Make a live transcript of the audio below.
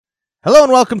Hello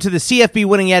and welcome to the CFB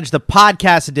Winning Edge, the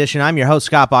podcast edition. I'm your host,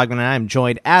 Scott Bogman, and I'm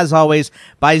joined, as always,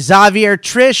 by Xavier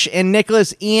Trish and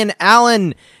Nicholas Ian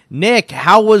Allen. Nick,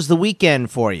 how was the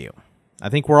weekend for you? I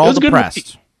think we're all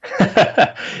depressed.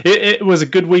 It was a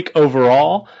good week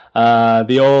overall.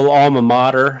 The old alma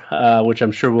mater, which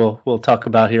I'm sure we'll talk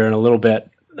about here in a little bit,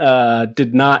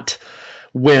 did not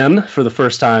win for the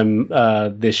first time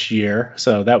this year.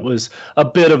 So that was a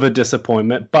bit of a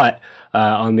disappointment. But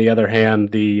on the other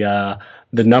hand, the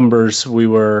numbers we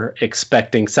were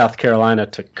expecting South Carolina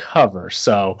to cover.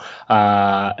 So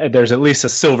there's at least a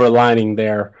silver lining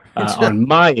there on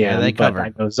my end. Yeah, they but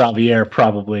I know Xavier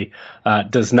probably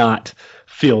does not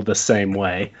feel the same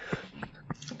way.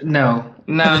 No.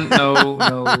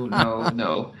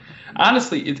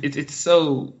 Honestly, it's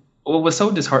so. What was so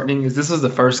disheartening is this was the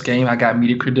first game I got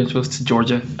media credentials to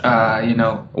Georgia.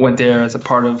 Went there as a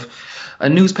part of a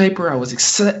newspaper. I was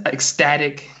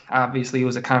ecstatic. Obviously, it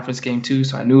was a conference game too,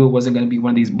 so I knew it wasn't going to be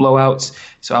one of these blowouts.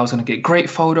 So I was going to get great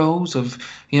photos of,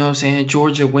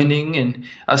 Georgia winning and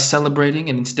us celebrating.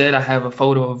 And instead, I have a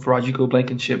photo of Rodrigo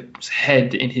Blankenship's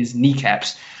head in his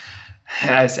kneecaps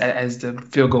as the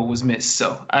field goal was missed.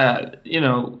 So,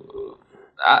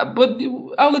 but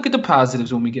I'll look at the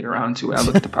positives when we get around to it. I'll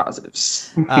look at the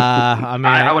positives.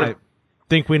 I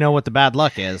think we know what the bad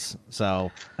luck is.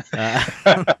 So,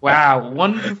 wow,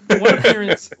 one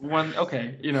appearance, one.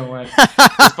 Okay, you know what?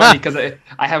 It's funny because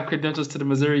I have credentials to the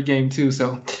Missouri game too.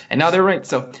 So, and now they're ranked.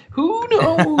 So, who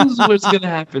knows what's gonna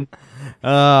happen?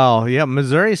 Oh yeah,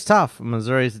 Missouri's tough.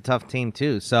 Missouri's a tough team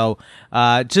too. So,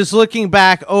 just looking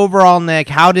back overall, Nick,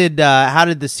 how did the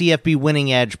CFB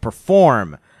Winning Edge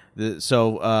perform?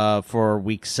 For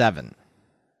week 7.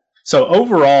 So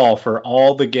overall, for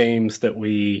all the games that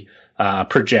we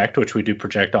project, which we do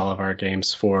project all of our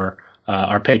games for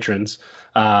our patrons,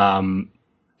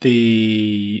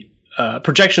 the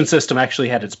projection system actually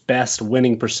had its best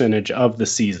winning percentage of the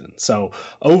season. So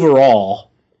overall,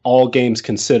 all games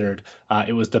considered,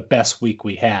 it was the best week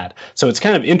we had. So it's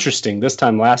kind of interesting. This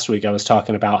time last week, I was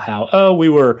talking about how, we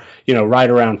were, right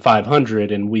around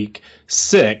 500 in week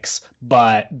 6,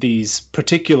 but these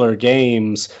particular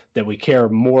games that we care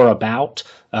more about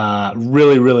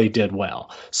really, really did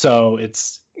well. So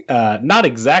it's not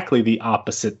exactly the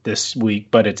opposite this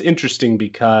week, but it's interesting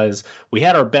because we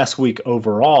had our best week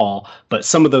overall, but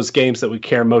some of those games that we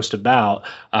care most about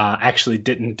actually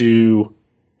didn't do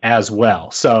as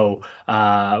well. So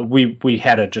we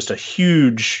had just a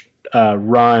huge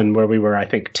run where we were, I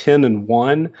think,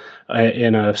 10-1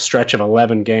 in a stretch of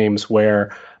 11 games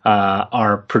where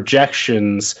our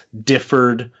projections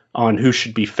differed on who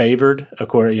should be favored,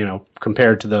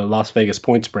 compared to the Las Vegas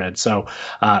point spread. So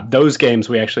those games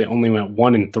we actually only went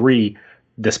 1-3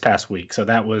 this past week. So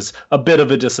that was a bit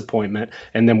of a disappointment.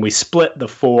 And then we split the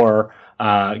 4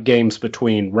 games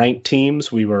between ranked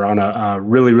teams. We were on a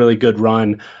really, really good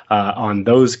run on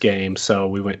those games. So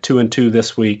we went 2-2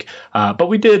 this week. But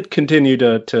we did continue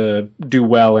to do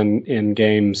well in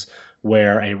games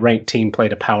where a ranked team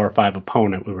played a Power 5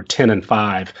 opponent. We were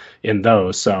 10-5 in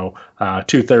those. So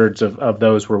 2/3 of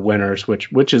those were winners,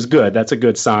 which is good. That's a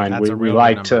good sign. We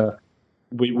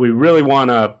really want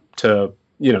to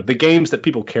the games that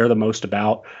people care the most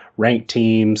about, ranked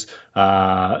teams,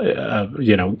 certain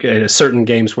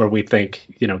games where we think,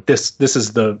 this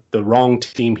is the wrong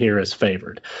team here is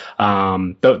favored.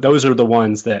 Those are the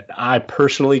ones that I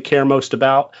personally care most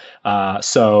about.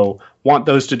 So want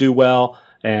those to do well.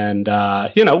 And,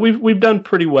 we've done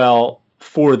pretty well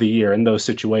for the year in those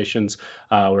situations.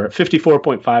 We're at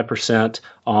 54.5%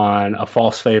 on a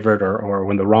false favorite or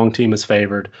when the wrong team is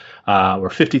favored. We're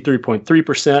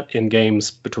 53.3% in games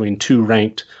between 2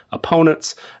 ranked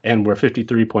opponents, and we're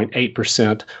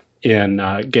 53.8%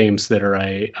 in games that are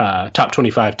a top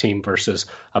 25 team versus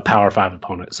a Power 5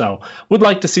 opponent. So would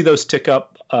like to see those tick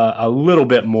up a little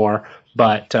bit more,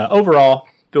 but overall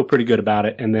feel pretty good about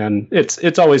it. And then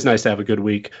it's always nice to have a good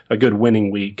week, a good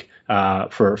winning week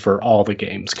for all the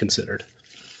games considered.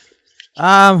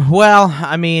 Well,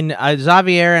 I mean,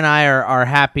 Xavier and I are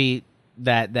happy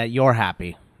that you're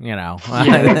happy. Yeah,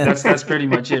 that's pretty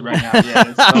much it right now. Yeah,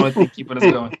 that's the only thing keeping us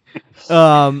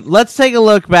going. Let's take a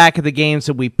look back at the games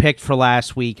that we picked for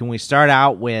last week, and we start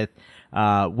out with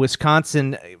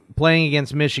Wisconsin playing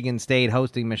against Michigan State,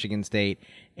 hosting Michigan State,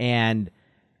 and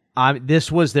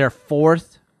this was their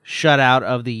 4th shutout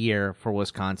of the year for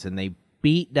Wisconsin. They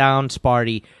beat down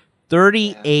Sparty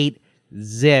 38-0.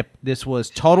 This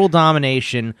was total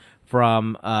domination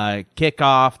from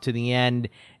kickoff to the end,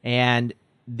 and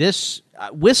this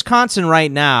Wisconsin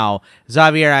right now,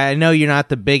 Xavier, I know you're not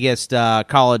the biggest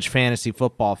college fantasy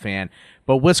football fan,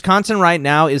 but Wisconsin right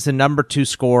now is the number 2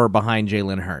 scorer behind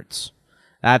Jalen Hurts.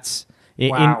 That's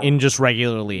in just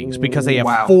regular leagues because they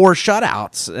have 4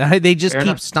 shutouts. They just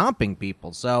keep stomping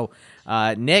people. So,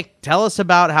 Nick, tell us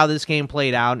about how this game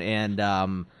played out. And,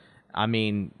 I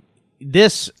mean,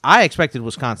 I expected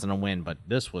Wisconsin to win, but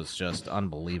this was just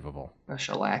unbelievable. That's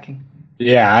shellacking.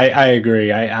 Yeah, I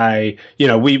agree.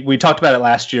 We talked about it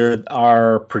last year.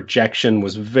 Our projection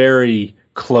was very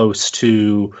close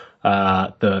to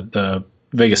the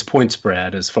Vegas point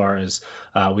spread as far as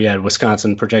we had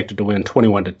Wisconsin projected to win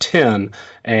 21-10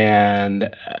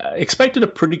 and expected a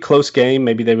pretty close game.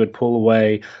 Maybe they would pull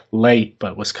away late,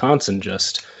 but Wisconsin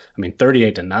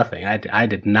 38-0. I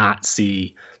did not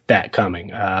see that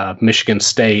coming. Michigan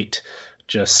State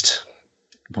just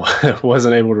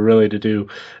wasn't able to really do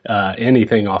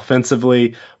anything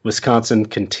offensively. Wisconsin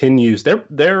continues.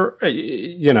 They're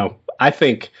I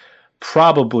think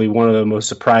probably one of the most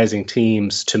surprising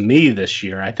teams to me this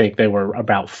year. I think they were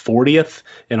about 40th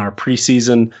in our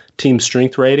preseason team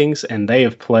strength ratings, and they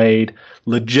have played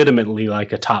legitimately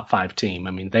like a top 5 team.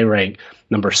 I mean, they rank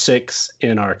number 6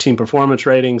 in our team performance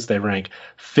ratings. They rank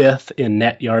 5th in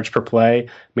net yards per play,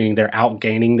 meaning they're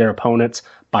outgaining their opponents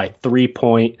by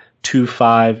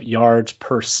 3.25 yards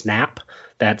per snap.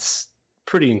 That's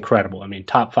pretty incredible. I mean,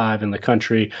 top 5 in the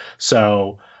country.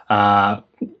 So,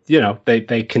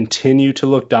 they continue to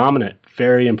look dominant.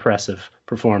 Very impressive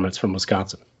performance from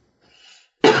Wisconsin.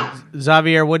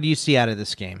 Xavier, what do you see out of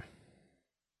this game?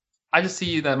 I just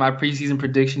see that my preseason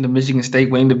prediction of Michigan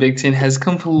State winning the Big Ten has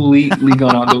completely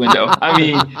gone out the window. I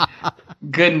mean,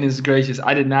 goodness gracious,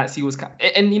 I did not see Wisconsin.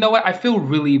 And you know what? I feel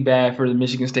really bad for the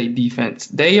Michigan State defense.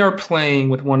 They are playing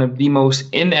with one of the most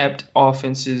inept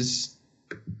offenses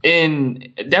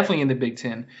definitely in the Big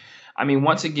Ten. I mean,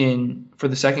 once again, for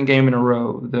the second game in a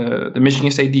row, the Michigan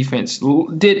State defense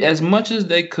did as much as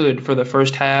they could for the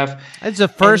first half. It's the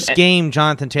first game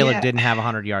Jonathan Taylor didn't have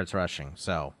 100 yards rushing.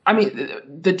 So I mean,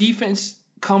 the defense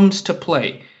comes to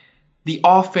play. The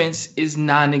offense is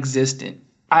non-existent.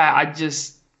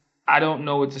 I don't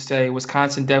know what to say.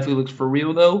 Wisconsin definitely looks for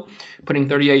real, though. Putting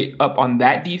 38 up on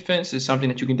that defense is something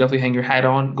that you can definitely hang your hat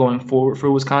on going forward for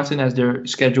Wisconsin as their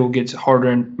schedule gets harder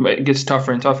and it gets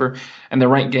tougher and tougher, and the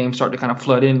ranked games start to kind of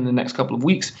flood in the next couple of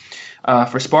weeks.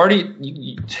 For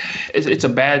Sparty, it's a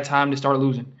bad time to start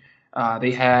losing.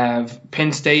 They have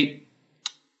Penn State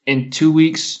in 2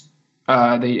 weeks,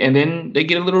 and then they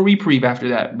get a little reprieve after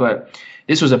that, but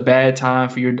this was a bad time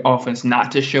for your offense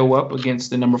not to show up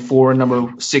against the number 4 and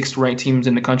number 6 ranked teams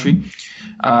in the country.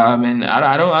 And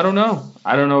I don't know.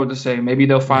 I don't know what to say. Maybe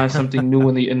they'll find something new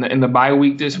in the bye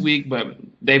week this week, but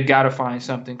they've got to find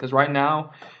something because right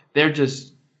now they're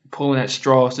just pulling at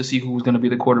straws to see who's going to be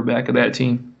the quarterback of that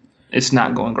team. It's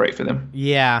not going great for them.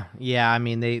 Yeah. I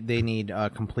mean, they need a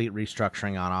complete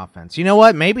restructuring on offense. You know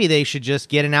what? Maybe they should just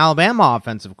get an Alabama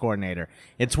offensive coordinator.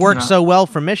 It's worked so well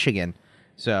for Michigan.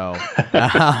 So,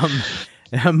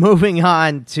 moving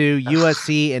on to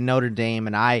USC and Notre Dame,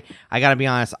 and I got to be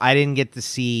honest, I didn't get to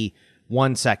see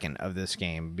 1 second of this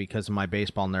game because of my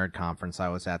baseball nerd conference I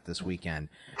was at this weekend.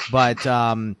 But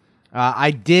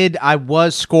I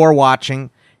was score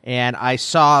watching, and I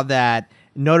saw that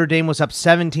Notre Dame was up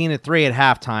 17-3 at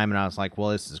halftime, and I was like, well,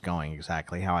 this is going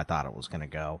exactly how I thought it was going to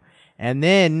go. And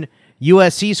then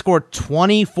USC scored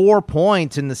 24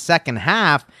 points in the second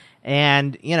half.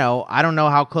 And, I don't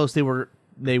know how close they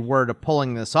were to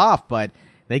pulling this off, but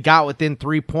they got within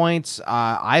 3 points.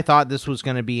 I thought this was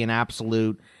going to be an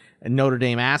absolute Notre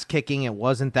Dame ass kicking. It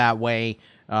wasn't that way.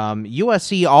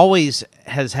 USC always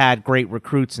has had great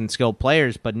recruits and skilled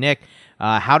players, but Nick,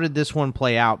 how did this one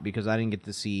play out? Because I didn't get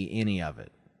to see any of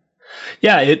it.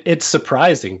 Yeah, it's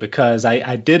surprising because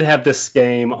I did have this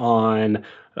game on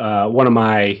one of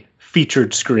my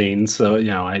featured screens. So,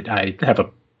 I have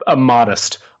a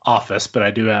modest office, but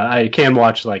I can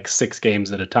watch like 6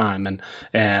 games at a time,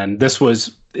 and this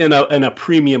was in a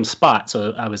premium spot,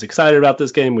 so I was excited about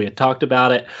this game. We had talked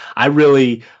about it. I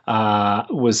really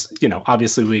was,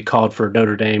 obviously we called for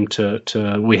Notre Dame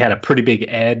to we had a pretty big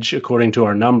edge according to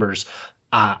our numbers.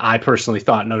 I personally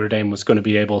thought Notre Dame was going to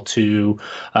be able to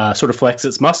sort of flex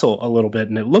its muscle a little bit,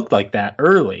 and it looked like that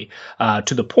early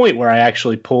to the point where I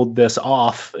actually pulled this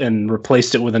off and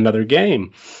replaced it with another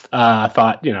game. I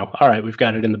thought, all right, we've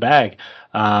got it in the bag.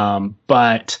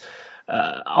 But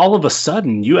all of a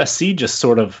sudden, USC just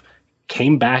sort of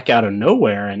came back out of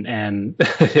nowhere, and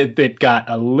it got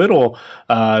a little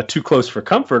too close for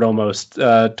comfort almost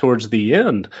towards the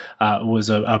end. It was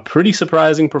a pretty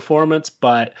surprising performance,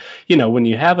 but when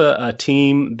you have a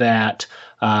team that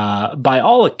by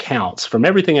all accounts, from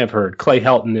everything I've heard, Clay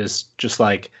Helton is just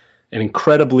like an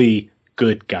incredibly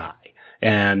good guy.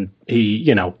 and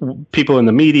he, people in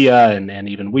the media and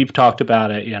even we've talked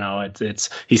about it.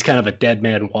 He's kind of a dead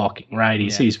man walking, right?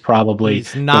 He's probably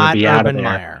not be Urban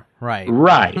Meyer, right?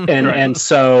 Right, and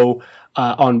so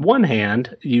on one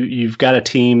hand, you've got a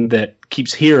team that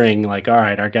keeps hearing like, all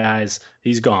right, our guy's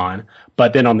he's gone.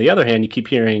 But then on the other hand, you keep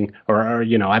hearing, or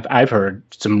I've heard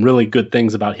some really good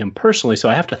things about him personally. So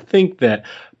I have to think that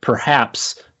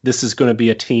perhaps this is going to be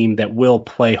a team that will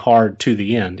play hard to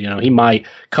the end. He might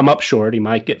come up short, he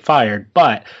might get fired,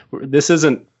 but this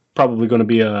isn't probably going to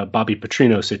be a Bobby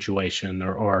Petrino situation,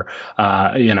 or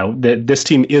this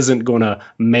team isn't going to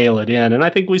mail it in. And I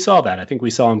think we saw that. I think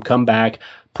we saw him come back,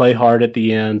 play hard at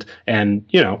the end, and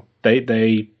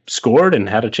they scored and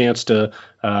had a chance to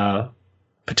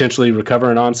potentially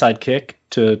recover an onside kick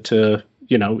to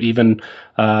even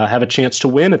have a chance to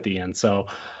win at the end. So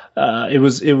it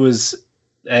was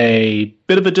a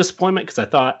bit of a disappointment because I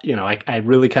thought I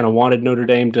really kind of wanted Notre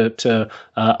Dame to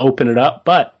open it up,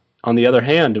 but on the other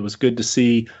hand, it was good to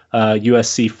see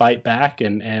USC fight back,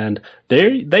 and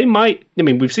they might. I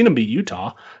mean, we've seen them beat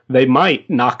Utah. They might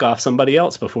knock off somebody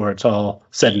else before it's all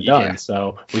said and done.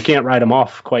 So we can't write them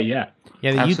off quite yet.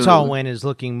 Yeah, the Absolutely. Utah win is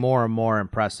looking more and more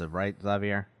impressive, right,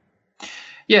 Xavier?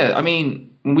 Yeah, I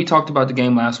mean, when we talked about the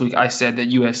game last week, I said that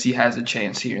USC has a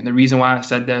chance here. And the reason why I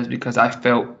said that is because I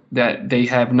felt that they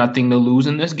have nothing to lose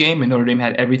in this game, and Notre Dame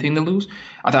had everything to lose.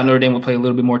 I thought Notre Dame would play a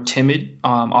little bit more timid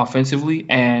offensively.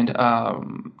 And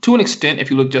to an extent,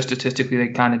 if you look just statistically, they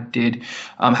kind of did.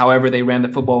 However, they ran the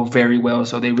football very well,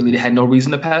 so they really had no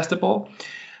reason to pass the ball.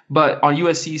 But on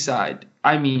USC side,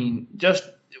 I mean, just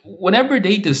whenever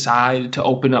they decide to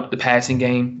open up the passing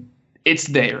game, it's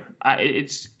there.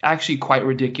 It's actually quite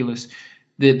ridiculous,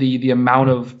 the amount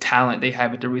of talent they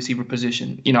have at the receiver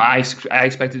position. I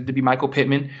expected it to be Michael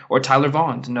Pittman or Tyler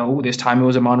Vaughn. No, this time it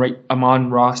was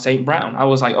Amon-Ra St. Brown. I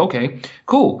was like, okay,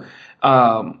 cool.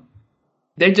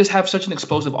 They just have such an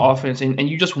explosive offense, and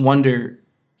you just wonder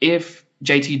if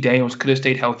JT Daniels could have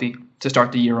stayed healthy to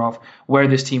start the year off, where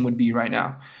this team would be right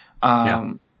now.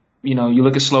 You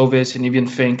look at Slovis and even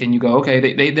Fink, and you go,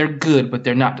 okay, they're good, but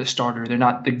they're not the starter. They're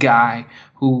not the guy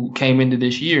who came into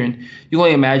this year. And you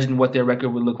only imagine what their record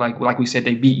would look like. Like we said,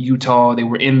 they beat Utah. They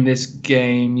were in this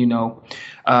game.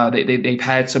 They've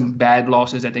had some bad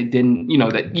losses that they didn't,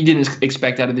 that you didn't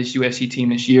expect out of this USC team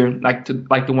this year, like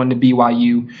the one to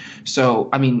BYU. So,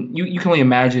 I mean, you can only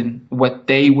imagine what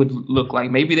they would look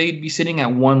like. Maybe they'd be sitting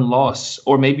at one loss,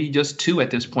 or maybe just two at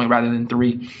this point rather than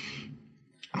three.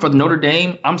 For the Notre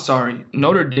Dame, I'm sorry.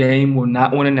 Notre Dame will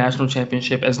not win a national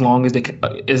championship as long as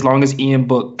Ian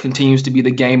Book continues to be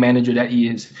the game manager that he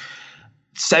is.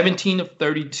 17 of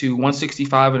 32,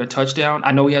 165 and a touchdown.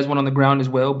 I know he has one on the ground as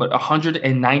well, but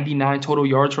 199 total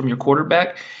yards from your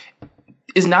quarterback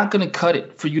is not going to cut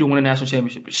it for you to win a national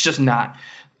championship. It's just not.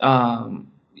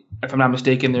 If I'm not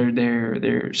mistaken,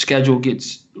 their schedule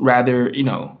gets rather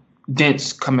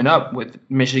dense coming up with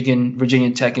Michigan,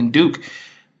 Virginia Tech, and Duke.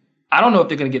 I don't know if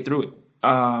they're going to get through it.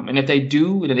 And if they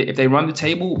do, if they run the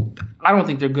table, I don't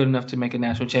think they're good enough to make a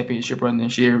national championship run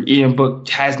this year. Ian Book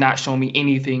has not shown me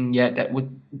anything yet that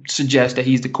would suggest that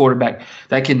he's the quarterback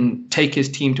that can take his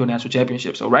team to a national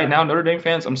championship. So right now, Notre Dame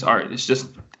fans, I'm sorry. It's just,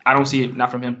 I don't see it,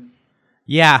 not from him.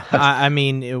 Yeah, I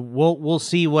mean, we'll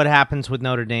see what happens with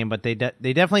Notre Dame, but they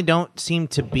definitely don't seem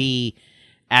to be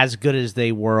as good as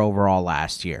they were overall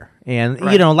last year. And,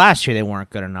 right. Last year they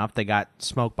weren't good enough. They got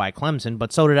smoked by Clemson,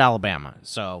 but so did Alabama.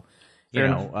 So,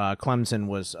 Clemson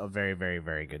was a very, very,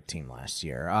 very good team last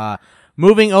year.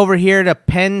 Moving over here to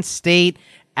Penn State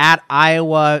at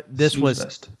Iowa. This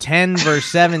was 10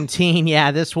 versus 17.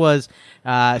 Yeah, this was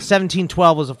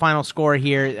 17-12 was the final score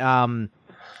here.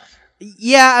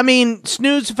 Yeah, I mean,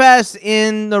 snooze fest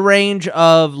in the range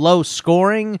of low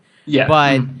scoring. Yeah.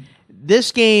 But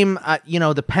this game,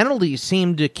 the penalties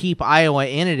seem to keep Iowa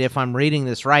in it, if I'm reading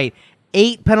this right.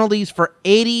 8 penalties for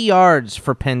 80 yards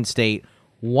for Penn State,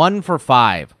 1 for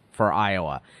 5 for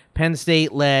Iowa. Penn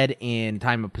State led in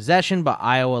time of possession, but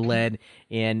Iowa led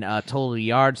in total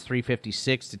yards,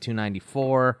 356 to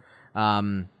 294,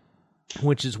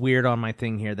 which is weird on my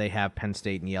thing here. They have Penn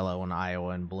State in yellow and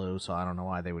Iowa in blue, so I don't know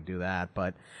why they would do that.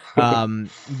 But,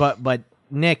 but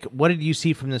Nick, what did you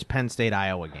see from this Penn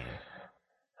State-Iowa game?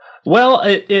 Well,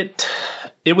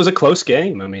 it was a close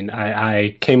game. I mean,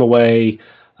 I came away.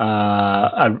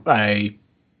 I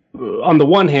on the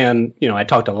one hand, I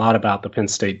talked a lot about the Penn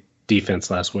State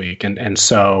defense last week, and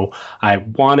so I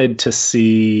wanted to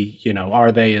see,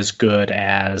 are they as good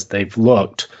as they've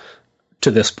looked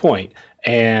to this point?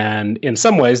 And in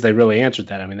some ways, they really answered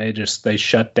that. I mean, they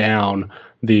shut down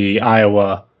the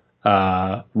Iowa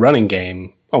running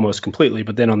game almost completely.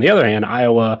 But then on the other hand,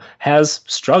 Iowa has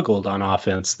struggled on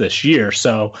offense this year.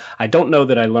 So I don't know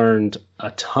that I learned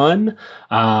a ton,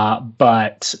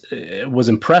 but was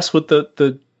impressed with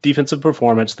the defensive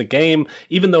performance. The game,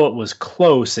 even though it was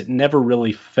close, it never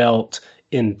really felt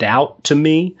in doubt to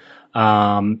me.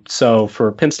 So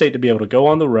for Penn State to be able to go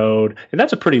on the road, and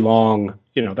that's a pretty long,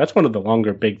 that's one of the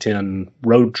longer Big Ten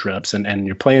road trips, and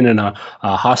you're playing in a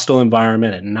hostile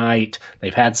environment at night.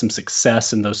 They've had some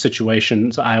success in those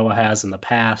situations Iowa has in the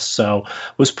past, so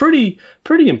was pretty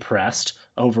impressed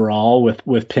overall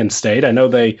with Penn State. I know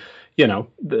they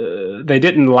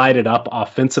didn't light it up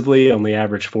offensively, only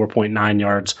averaged 4.9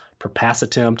 yards per pass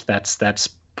attempt. That's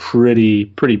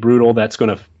pretty brutal. That's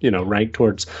going to rank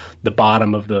towards the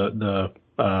bottom of the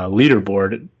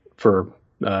leaderboard for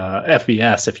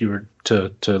FBS if you were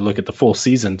to look at the full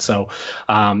season. So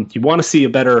you want to see a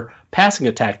better passing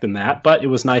attack than that, but it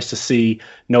was nice to see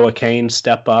Noah Cain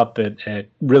step up and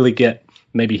really get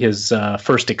maybe his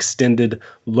first extended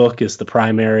look as the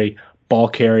primary ball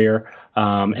carrier.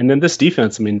 And then this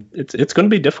defense, I mean, it's going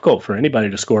to be difficult for anybody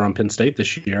to score on Penn State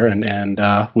this year, and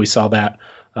we saw that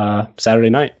Saturday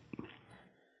night.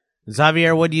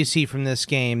 Xavier, what do you see from this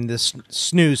game, this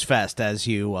snooze fest, as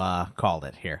you called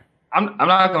it here? I'm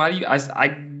not gonna lie to you.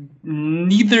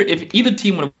 If either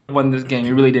team would have won this game,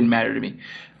 it really didn't matter to me.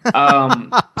 I'm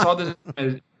gonna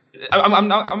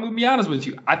be honest with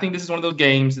you. I think this is one of those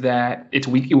games that it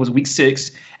was week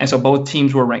 6, and so both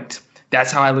teams were ranked.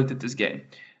 That's how I looked at this game.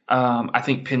 I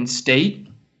think Penn State,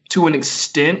 to an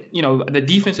extent, the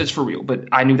defense is for real, but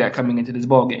I knew that coming into this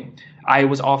ball game.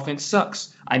 Iowa's offense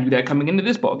sucks. I knew that coming into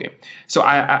this ball game. So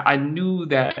I knew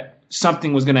that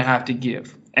something was going to have to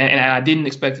give, and I didn't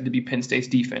expect it to be Penn State's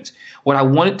defense. What I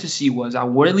wanted to see was I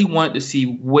really wanted to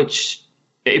see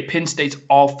if Penn State's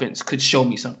offense could show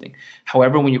me something.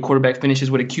 However, when your quarterback finishes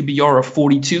with a QBR of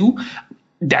 42,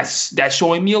 that's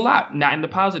showing me a lot, not in the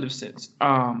positive sense.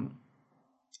 And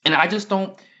I just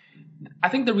don't. I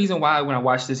think the reason why when I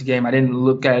watched this game I didn't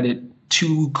look at it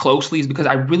too closely is because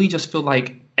I really just feel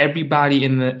like everybody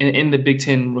in the Big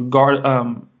Ten,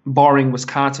 barring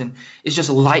Wisconsin, is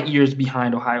just light years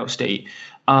behind Ohio State.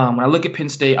 When I look at Penn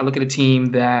State, I look at a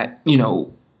team that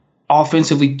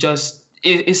offensively just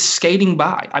is skating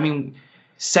by. I mean,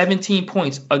 17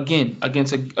 points again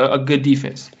against a good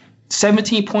defense.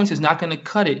 17 points is not going to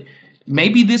cut it.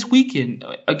 Maybe this weekend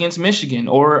against Michigan,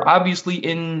 or obviously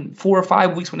in 4 or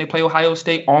 5 weeks when they play Ohio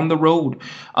State on the road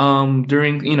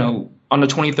during, on the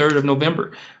 23rd of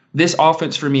November. This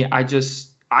offense for me, I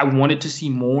wanted to see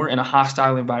more in a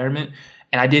hostile environment,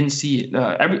 and I didn't see it.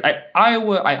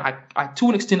 Iowa, to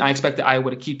an extent, I expected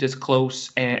Iowa to keep this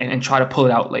close and try to pull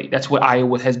it out late. That's what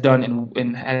Iowa has done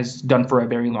and has done for a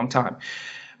very long time.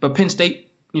 But Penn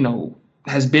State,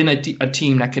 has been a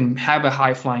team that can have a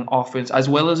high-flying offense as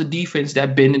well as a defense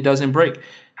that bend and doesn't break.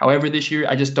 However, this year,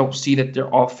 I just don't see that their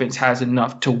offense has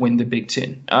enough to win the Big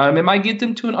Ten. It might get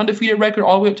them to an undefeated record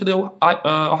all the way up to the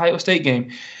Ohio State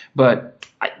game, but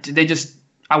I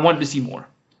wanted to see more.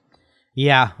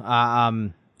 Yeah,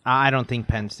 I don't think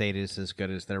Penn State is as good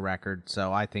as their record,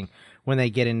 so I think when they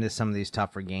get into some of these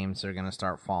tougher games, they're going to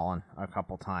start falling a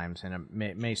couple times, and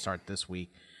it may start this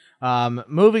week.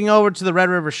 Moving over to the Red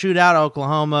River Shootout,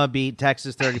 Oklahoma beat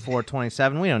Texas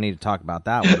 34-27. We don't need to talk about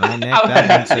that one, right, Nick?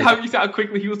 How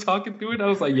quickly he was talking through it? I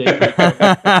was like,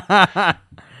 yeah.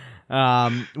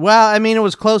 Well, I mean, it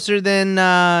was closer than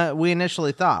we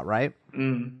initially thought, right?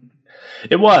 Mm.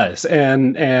 It was,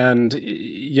 and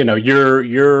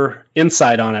your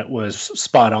insight on it was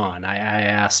spot on. I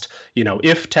asked,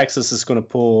 if Texas is going to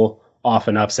pull off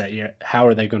an upset, how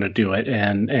are they going to do it?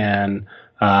 And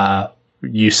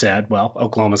you said, well,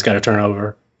 Oklahoma's got to turn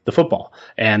over the football.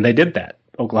 And they did that.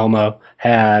 Oklahoma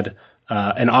had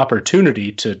an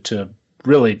opportunity to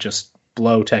really just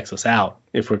blow Texas out,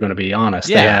 if we're going to be honest.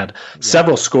 Yeah. They had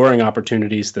several scoring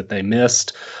opportunities that they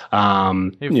missed.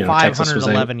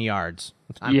 511 yards.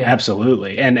 Yeah,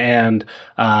 absolutely. And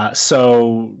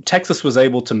so Texas was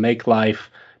able to make life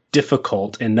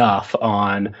difficult enough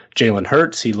on Jalen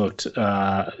Hurts. He looked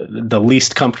the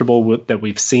least comfortable that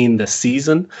we've seen this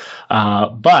season.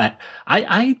 But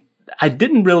I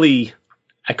couldn't really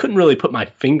put my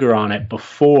finger on it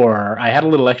before. I had a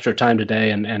little extra time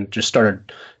today and just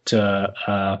started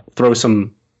to throw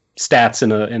some stats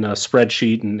in a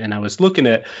spreadsheet, and I was looking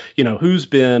at who's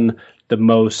been the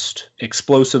most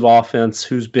explosive offense,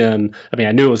 who's been,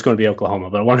 I knew it was going to be Oklahoma,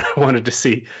 but I wanted to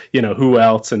see, who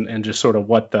else and just sort of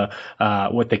what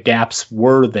the gaps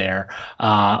were there.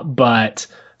 But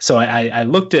so I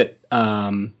looked at,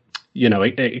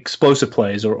 explosive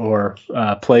plays or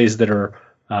plays that are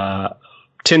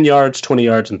 10 yards, 20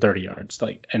 yards, and 30 yards.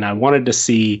 And I wanted to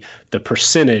see the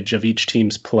percentage of each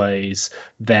team's plays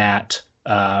that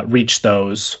reach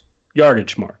those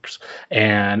yardage marks.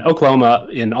 And Oklahoma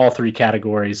in all three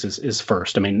categories is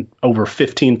first. I mean, over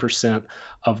 15%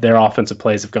 of their offensive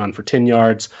plays have gone for 10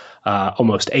 yards.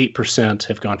 Almost 8%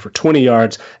 have gone for 20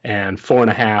 yards, and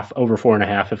over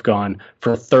 4.5 have gone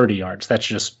for 30 yards. That's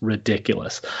just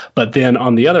ridiculous. But then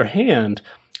on the other hand,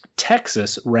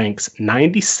 Texas ranks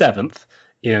 97th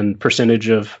in percentage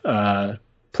of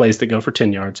plays that go for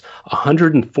 10 yards,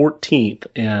 114th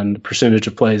in percentage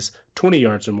of plays 20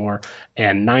 yards or more,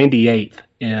 and 98th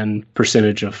in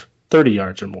percentage of 30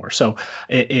 yards or more. So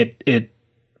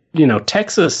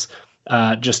Texas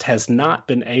just has not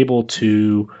been able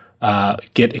to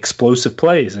get explosive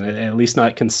plays, and at least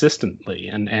not consistently.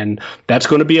 And that's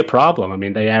going to be a problem. I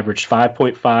mean, they averaged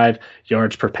 5.5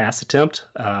 yards per pass attempt.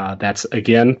 That's,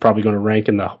 again, probably going to rank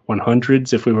in the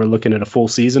 100s if we were looking at a full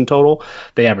season total.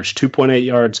 They averaged 2.8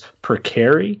 yards per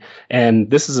carry. And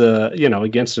this is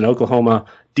against an Oklahoma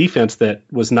defense that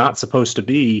was not supposed to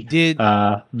be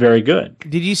very good.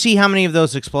 Did you see how many of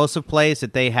those explosive plays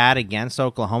that they had against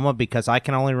Oklahoma? Because I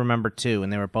can only remember 2,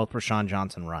 and they were both Rashawn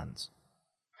Johnson runs.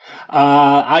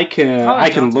 I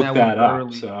can look that up.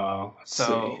 Early. So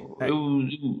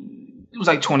it was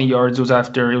like 20 yards. It was a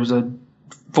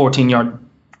 14-yard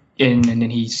in, and then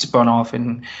he spun off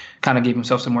and kind of gave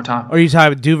himself some more time. Are you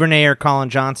talking about Duvernay or Colin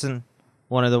Johnson,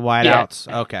 one of the wideouts?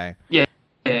 Yeah. Okay. Yeah.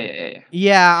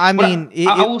 Yeah, I mean,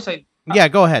 I will say. Yeah,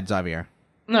 go ahead, Xavier.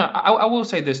 No, I will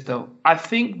say this though. I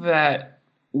think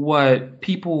what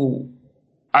people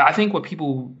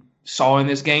saw in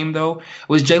this game, though,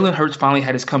 was Jalen Hurts finally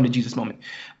had his come to Jesus moment.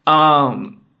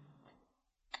 Of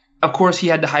course, he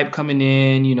had the hype coming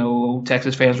in.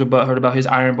 Texas fans were butthurt about his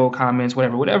Iron Bowl comments,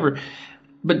 whatever.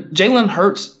 But Jalen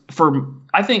Hurts, for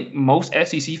I think most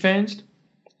SEC fans,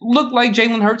 looked like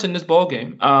Jalen Hurts in this ball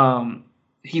game.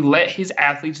 He let his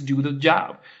athletes do the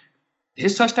job.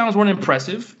 His touchdowns weren't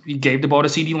impressive. He gave the ball to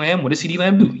CeeDee Lamb. What did CeeDee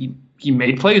Lamb do? He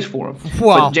made plays for him.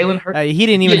 Well, Jalen Hurts, he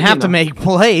didn't even have to make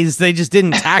plays. They just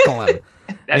didn't tackle him.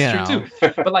 That's true too.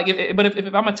 But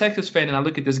if I'm a Texas fan and I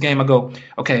look at this game, I go,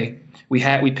 okay,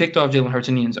 we picked off Jalen Hurts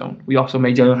in the end zone. We also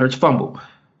made Jalen Hurts fumble.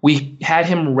 We had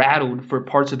him rattled for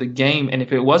parts of the game, and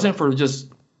if it wasn't for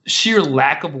just sheer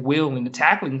lack of will in the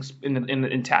tackling,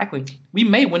 in tackling, we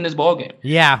may win this ball game.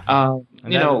 Yeah,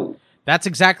 that's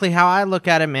exactly how I look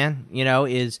at it, man.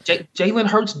 Jalen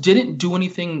Hurts didn't do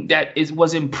anything that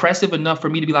was impressive enough for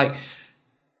me to be like,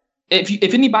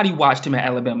 if anybody watched him at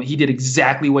Alabama, he did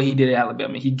exactly what he did at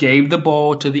Alabama. He gave the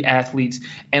ball to the athletes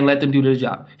and let them do their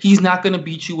job. He's not going to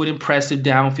beat you with impressive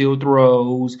downfield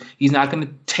throws. He's not going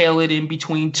to tail it in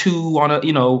between two on a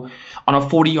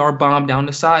 40-yard bomb down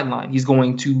the sideline. He's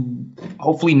going to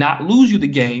hopefully not lose you the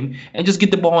game and just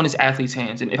get the ball in his athletes'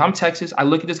 hands. And if I'm Texas, I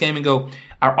look at this game and go,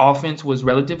 our offense was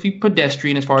relatively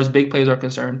pedestrian as far as big plays are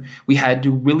concerned. We had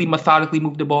to really methodically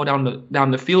move the ball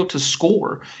down the field to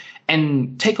score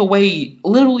and take away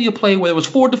literally a play where there was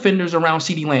 4 defenders around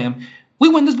CeeDee Lamb. We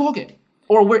win this ball game.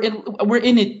 Or we're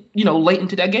in it, late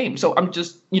into that game. So I'm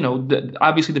just,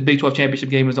 obviously the Big 12 championship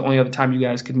game is the only other time you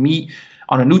guys could meet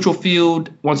on a neutral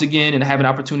field once again and have an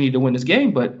opportunity to win this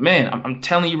game. But man, I'm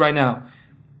telling you right now,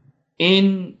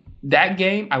 in that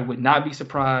game, I would not be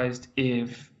surprised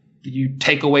if you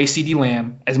take away CeeDee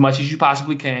Lamb as much as you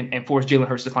possibly can and force Jalen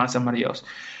Hurts to find somebody else.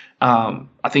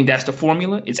 I think that's the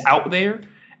formula. It's out there.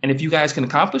 And if you guys can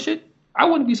accomplish it, I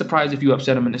wouldn't be surprised if you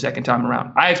upset them in the second time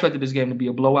around. I expected this game to be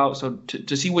a blowout. So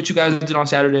to see what you guys did on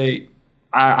Saturday,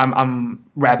 I'm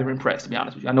rather impressed, to be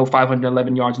honest with you. I know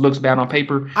 511 yards looks bad on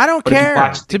paper. I don't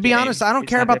care. To be honest, I don't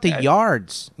care about the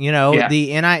yards.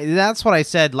 That's what I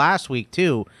said last week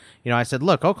too. I said,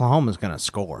 look, Oklahoma's going to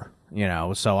score.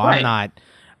 So I'm not.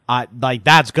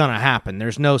 That's gonna happen.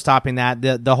 There's no stopping that.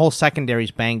 The whole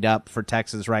secondary's banged up for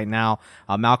Texas right now.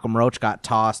 Malcolm Roach got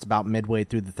tossed about midway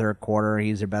through the third quarter.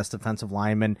 He's their best defensive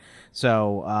lineman.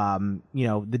 So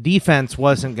the defense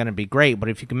wasn't going to be great. But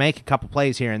if you can make a couple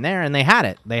plays here and there, and they had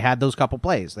it, they had those couple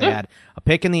plays. They had a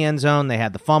pick in the end zone. They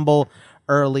had the fumble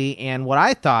early. And what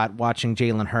I thought watching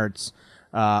Jalen Hurts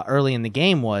early in the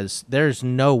game was there's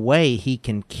no way he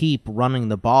can keep running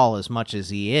the ball as much as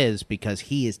he is because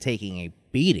he is taking a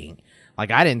beating.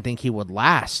 I didn't think he would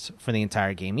last for the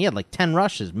entire game. He had 10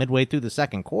 rushes midway through the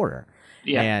second quarter.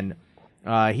 Yeah. And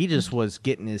he just was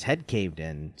getting his head caved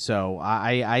in. So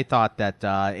I thought that,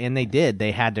 and they did.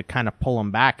 They had to kind of pull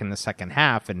him back in the second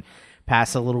half and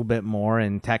pass a little bit more.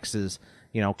 And Texas,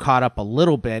 caught up a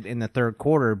little bit in the third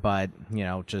quarter, but,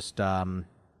 just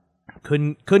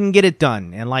couldn't get it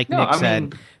done. And like No, Nick I said,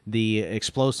 mean- the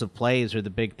explosive plays are the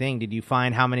big thing. Did you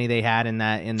find how many they had in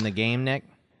the game, Nick?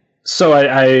 So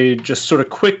I just sort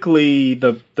of quickly,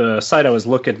 the site I was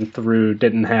looking through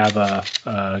didn't have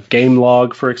a game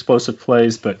log for explosive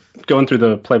plays, but going through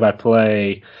the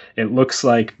play-by-play, it looks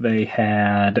like they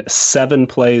had 7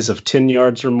 plays of 10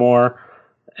 yards or more,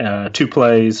 2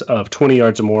 plays of 20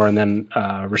 yards or more, and then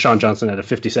Rashawn Johnson had a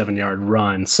 57-yard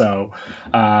run. So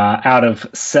out of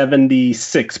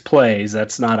 76 plays,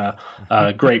 that's not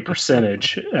a great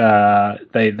percentage.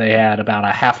 They had about a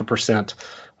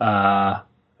 0.5%.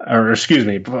 Or excuse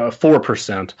me,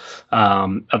 4%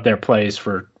 of their plays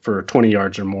for 20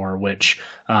 yards or more, which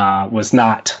was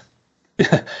not,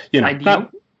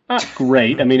 not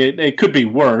great. I mean, it could be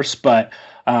worse, but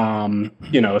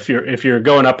if you're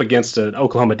going up against an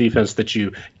Oklahoma defense that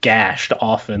you gashed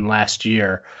often last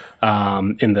year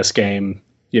in this game,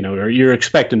 you're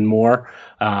expecting more,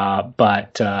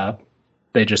 but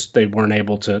they weren't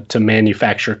able to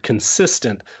manufacture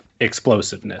consistent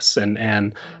explosiveness,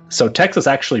 and so Texas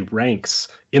actually ranks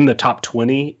in the top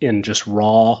 20 in just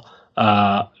raw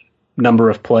number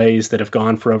of plays that have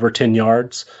gone for over 10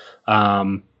 yards.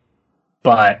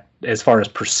 But as far as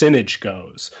percentage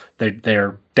goes,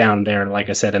 they're down there, like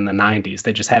I said, in the 90s.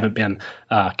 They just haven't been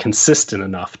consistent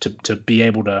enough to be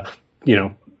able to,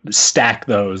 stack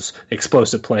those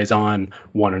explosive plays on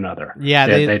one another.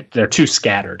 Yeah, they're too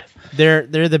scattered. They're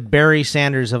the Barry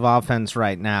Sanders of offense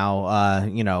right now.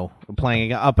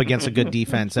 Playing up against a good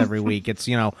defense every week. It's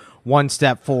 1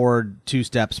 step forward, 2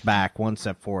 steps back, 1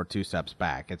 step forward, 2 steps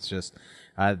back. It's just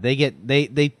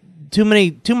they too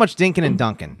much dinking and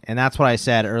dunking, and that's what I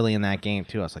said early in that game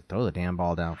too. I was like, throw the damn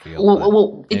ball downfield.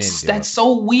 Well, that's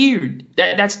so weird.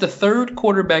 That's the 3rd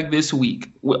quarterback this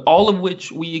week, all of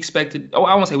which we expected. Oh,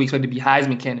 I won't say we expected to be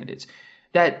Heisman candidates.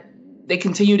 That they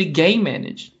continue to game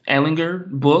manage. Ehlinger,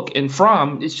 Book, and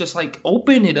Fromm. It's just like,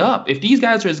 open it up. If these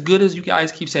guys are as good as you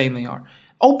guys keep saying they are,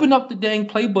 open up the dang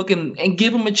playbook and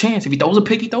give him a chance. If he throws a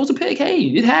pick, he throws a pick. Hey,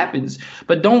 it happens.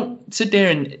 But don't sit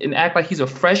there and act like he's a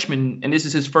freshman and this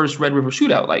is his first Red River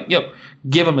shootout. Like,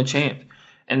 give him a chance.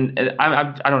 And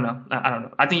I don't know. I don't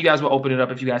know. I think you guys will open it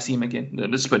up if you guys see him again.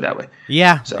 Let's put it that way.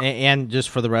 Yeah, so. And just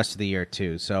for the rest of the year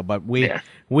too. So, but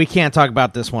we can't talk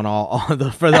about this one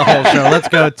for the whole show. Let's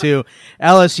go to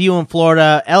LSU and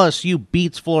Florida. LSU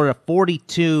beats Florida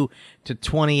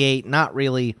 42-28. Not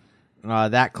really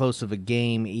that close of a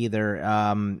game either.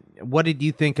 What did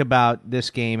you think about this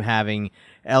game having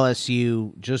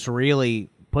LSU just really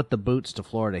put the boots to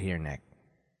Florida here, Nick?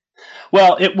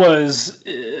 Well, it was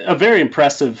a very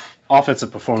impressive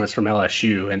offensive performance from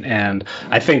LSU, and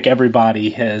I think everybody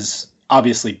has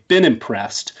obviously been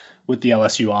impressed with the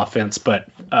LSU offense, but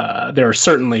there are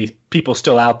certainly people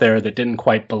still out there that didn't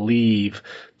quite believe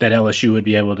that LSU would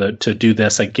be able to do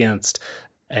this against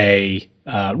a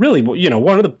really,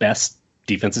 one of the best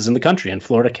defenses in the country. And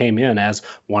Florida came in as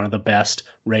one of the best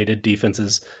rated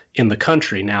defenses in the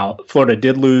country. Now, Florida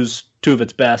did lose 2 of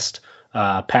its best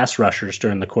pass rushers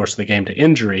during the course of the game to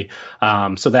injury.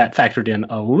 So that factored in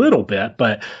a little bit,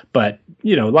 but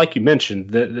like you mentioned,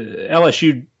 the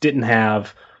LSU didn't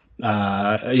have,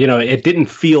 it didn't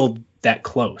feel that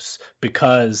close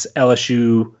because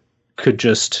LSU could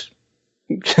just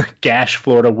gash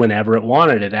Florida whenever it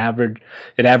wanted. It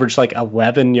averaged like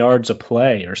 11 yards a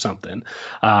play or something.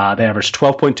 They averaged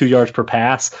 12.2 yards per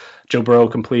pass. Joe Burrow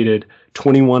completed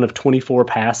 21 of 24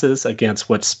 passes against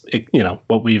what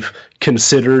we've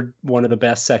considered one of the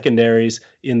best secondaries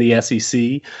in the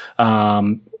SEC.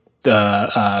 Clyde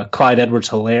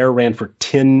Edwards-Helaire ran for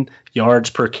 10 yards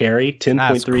per carry,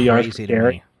 10.3 yards per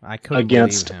carry. I couldn't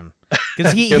believe him.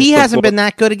 Because he hasn't been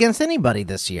that good against anybody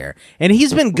this year. And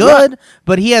he's been good,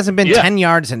 but he hasn't been 10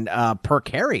 yards per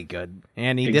carry good.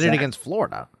 And he did it against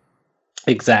Florida.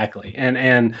 Exactly. And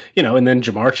then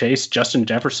Jamar Chase, Justin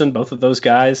Jefferson, both of those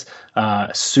guys,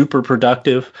 super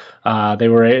productive.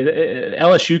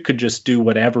 LSU could just do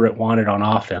whatever it wanted on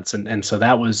offense. And so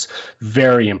that was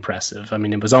very impressive. I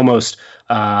mean, it was almost,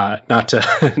 not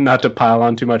to pile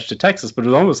on too much to Texas, but it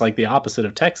was almost like the opposite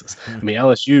of Texas. I mean,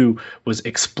 LSU was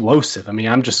explosive. I mean,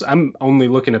 I'm only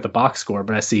looking at the box score,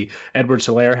 but I see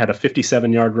Edwards-Helaire had a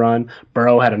 57-yard run.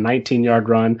 Burrow had a 19-yard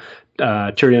run.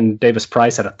 Tyrion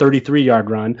Davis-Price had a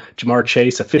 33-yard run. Jamar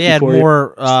Chase, a 54-yard. They had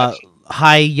more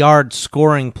high-yard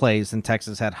scoring plays than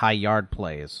Texas had high-yard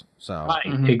plays. So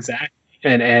right, exactly.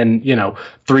 And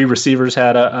 3 receivers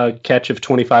had a catch of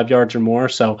 25 yards or more.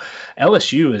 So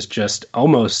LSU is just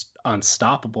almost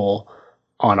unstoppable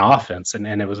on offense, and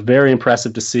it was very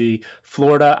impressive to see.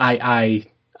 Florida, I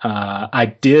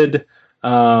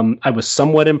was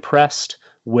somewhat impressed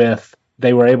with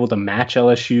they were able to match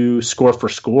LSU score for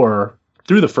score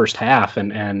through the first half,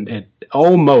 and it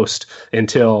almost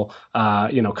until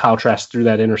Kyle Trask threw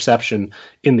that interception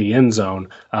in the end zone,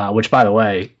 which, by the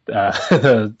way,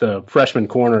 the freshman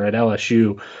corner at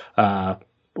LSU,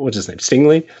 what's his name,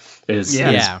 Stingley, is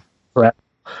correct.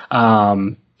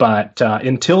 But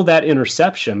until that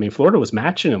interception, I mean, Florida was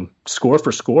matching them score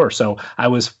for score. So I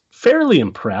was fairly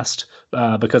impressed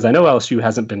because I know LSU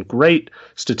hasn't been great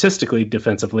statistically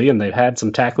defensively, and they've had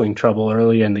some tackling trouble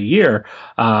early in the year,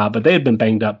 but they had been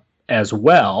banged up as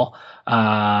well.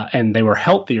 And they were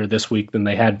healthier this week than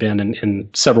they had been in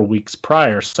several weeks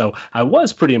prior. So I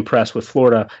was pretty impressed with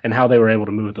Florida and how they were able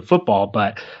to move the football.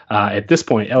 But at this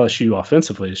point, LSU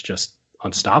offensively is just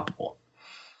unstoppable.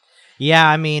 Yeah,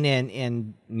 I mean,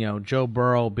 and Joe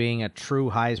Burrow being a true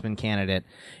Heisman candidate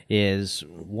is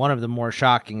one of the more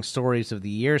shocking stories of the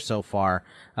year so far.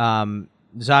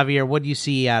 Xavier, what do you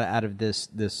see out of this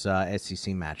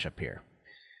SEC matchup here?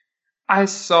 I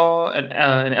saw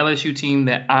an LSU team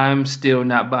that I'm still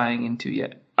not buying into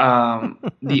yet.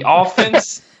 The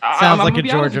offense sounds like a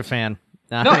Georgia fan.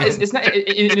 No, it's not.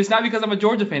 It's not because I'm a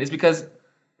Georgia fan. It's because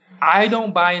I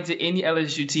don't buy into any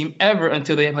LSU team ever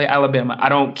until they play Alabama. I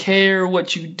don't care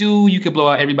what you do. You could blow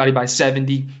out everybody by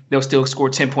 70. They'll still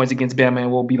score 10 points against Bama,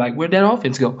 and we'll be like, where'd that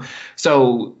offense go?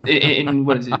 So in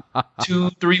what is it,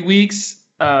 2-3 weeks,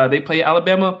 they play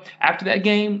Alabama. After that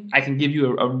game, I can give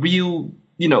you a real,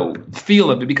 feel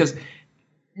of it, because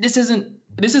this is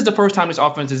the first time this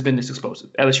offense has been this explosive.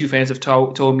 LSU fans have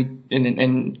told me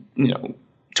and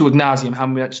to ad nauseum how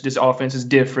much this offense is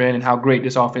different and how great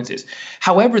this offense is.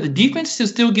 However, the defense is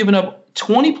still giving up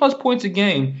 20-plus points a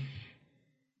game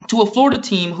to a Florida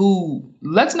team who,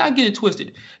 let's not get it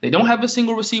twisted, they don't have a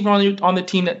single receiver on the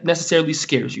team that necessarily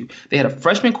scares you. They had a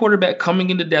freshman quarterback coming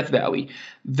into Death Valley.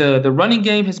 The running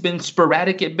game has been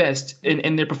sporadic at best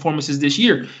in their performances this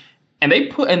year.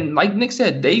 And like Nick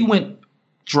said, they went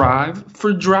drive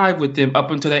for drive with them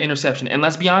up until that interception. And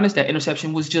let's be honest, that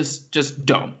interception was just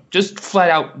dumb, just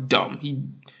flat out dumb.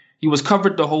 He was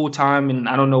covered the whole time, and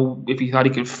I don't know if he thought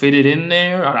he could fit it in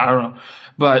there. I don't know,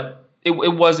 but it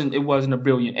wasn't a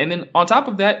brilliant. And then on top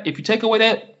of that, if you take away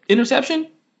that interception,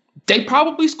 they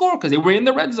probably score because they were in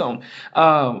the red zone.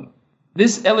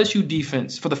 This LSU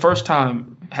defense, for the first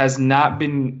time, has not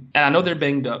been, and I know they're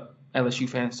banged up, LSU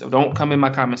fans, so don't come in my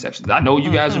comment sections. I know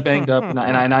you guys are banged up, and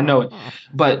I know it.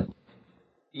 But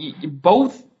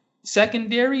both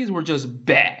secondaries were just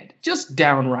bad, just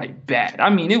downright bad. I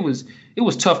mean, it was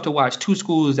tough to watch two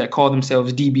schools that call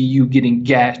themselves DBU getting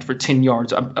gashed for 10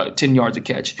 yards a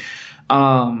catch.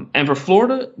 And for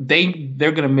Florida,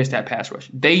 they're going to miss that pass rush.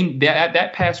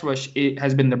 That pass rush, it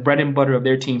has been the bread and butter of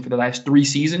their team for the last 3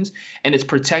 seasons, and it's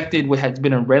protected what has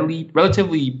been a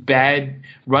relatively bad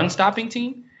run stopping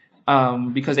team.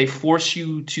 Because they force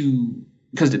you to,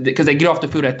 because they get off the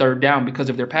field at third down because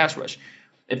of their pass rush.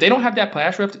 If they don't have that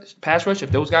pass rush,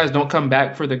 if those guys don't come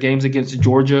back for the games against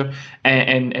Georgia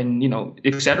and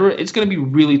et cetera, it's going to be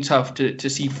really tough to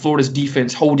see Florida's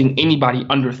defense holding anybody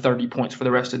under 30 points for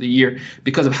the rest of the year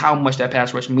because of how much that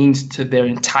pass rush means to their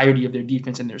entirety of their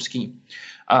defense and their scheme.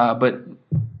 But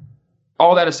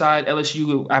all that aside,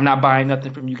 LSU, I'm not buying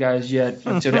nothing from you guys yet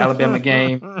until the Alabama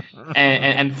game,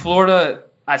 and Florida.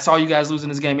 I saw you guys losing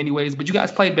this game anyways, but you guys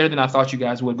played better than I thought you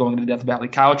guys would going into Death Valley.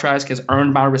 Kyle Trask has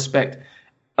earned my respect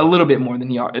a little bit more than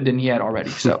he had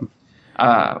already. So,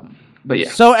 but yeah.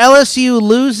 So LSU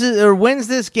loses or wins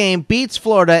this game, beats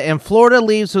Florida, and Florida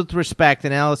leaves with respect,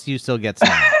 and LSU still gets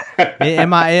down.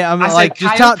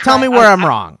 Tell me where I'm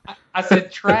wrong. I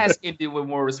said Trask ended with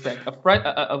more respect.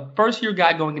 A first-year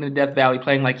guy going into Death Valley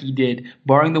playing like he did,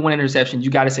 barring the one interception, you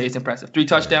got to say it's impressive. 3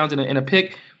 touchdowns and a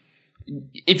pick.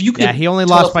 If you could, he only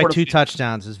lost by 2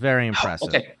 touchdowns. Is very impressive.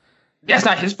 Okay, that's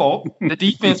not his fault. The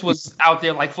defense was out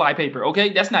there like flypaper.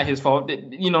 Okay, that's not his fault.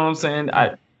 You know what I'm saying?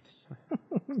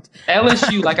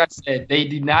 LSU, like I said, they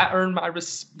did not earn my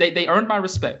They earned my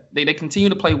respect. They continue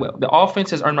to play well. The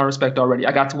offense has earned my respect already.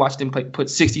 I got to watch them put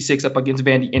 66 up against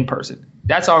Vandy in person.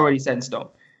 That's already set in stone.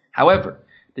 However,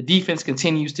 the defense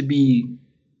continues to be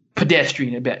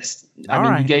pedestrian at best.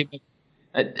 You gave.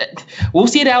 We'll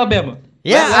see it at Alabama.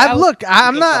 Yeah,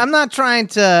 I'm not trying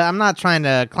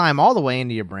to climb all the way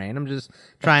into your brain. I'm just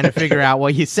trying to figure out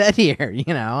what you said here.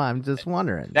 I'm just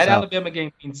wondering. That Alabama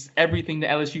game means everything to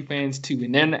LSU fans too,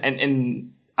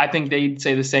 and I think they'd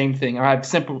say the same thing. I have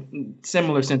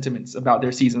similar sentiments about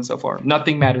their season so far.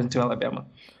 Nothing matters until Alabama.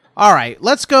 All right,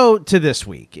 let's go to this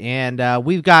week, and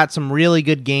we've got some really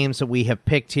good games that we have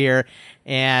picked here,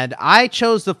 and I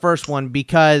chose the first one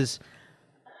because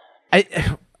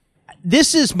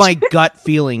This is my gut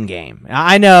feeling game.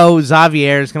 I know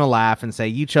Xavier is going to laugh and say,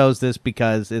 you chose this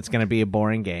because it's going to be a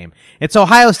boring game. It's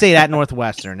Ohio State at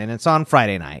Northwestern, and it's on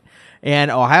Friday night.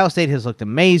 And Ohio State has looked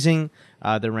amazing.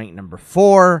 They're ranked number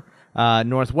 4.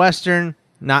 Northwestern,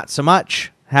 not so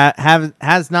much.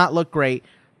 Has not looked great.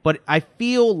 But I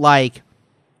feel like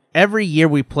every year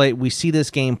we see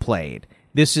this game played,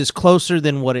 this is closer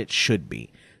than what it should be.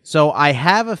 So I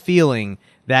have a feeling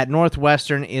that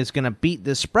Northwestern is going to beat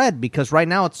this spread because right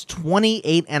now it's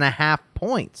 28.5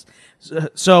 points.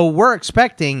 So we're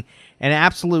expecting an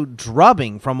absolute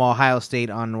drubbing from Ohio State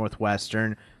on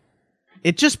Northwestern.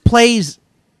 It just plays,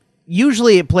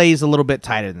 usually it plays a little bit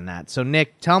tighter than that. So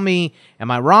Nick, tell me,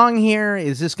 am I wrong here?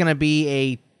 Is this going to be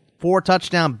a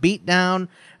 4-touchdown beatdown?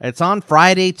 It's on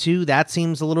Friday too. That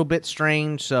seems a little bit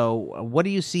strange. So what do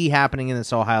you see happening in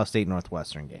this Ohio State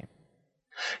Northwestern game?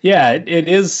 Yeah, it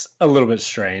is a little bit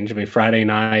strange. I mean, Friday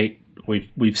night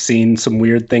we've seen some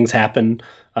weird things happen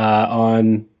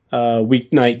on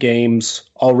weeknight games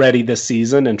already this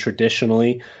season, and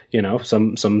traditionally,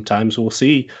 sometimes we'll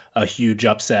see a huge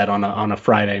upset on a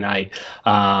Friday night.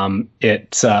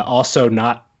 It's also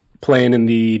not playing in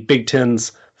the Big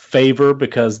Ten's favor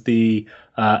because the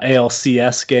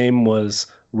ALCS game was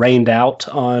rained out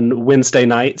on Wednesday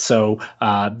night. So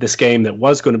this game that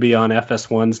was going to be on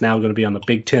FS1 is now going to be on the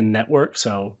Big Ten Network.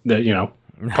 So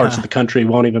parts of the country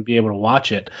won't even be able to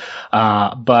watch it.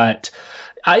 But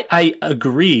I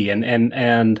agree.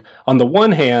 And on the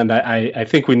one hand, I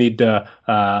think we need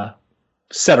to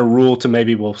set a rule to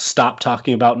maybe we'll stop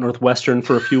talking about Northwestern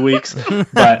for a few weeks.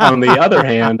 But on the other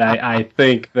hand, I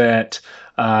think that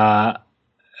I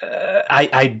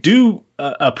do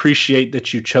appreciate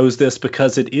that you chose this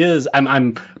because it is.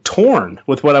 I'm torn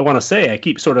with what I want to say. I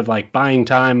keep sort of like buying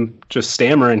time, just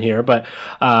stammering here, but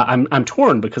I'm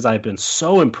torn because I've been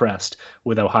so impressed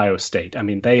with Ohio State. I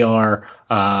mean, they are.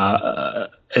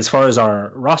 As far as our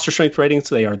roster strength ratings,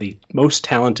 they are the most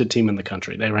talented team in the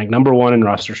country. They rank number 1 in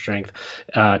roster strength.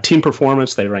 Team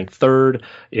performance, they rank 3rd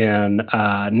in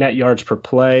net yards per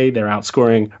play. They're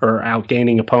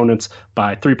outgaining opponents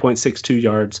by 3.62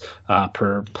 yards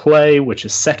per play, which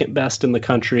is second best in the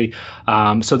country.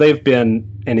 So they've been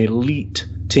an elite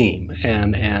team,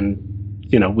 and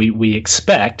we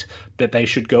expect that they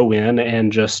should go in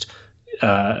and just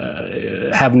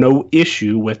have no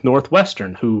issue with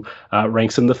Northwestern, who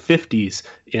ranks in the 50s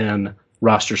in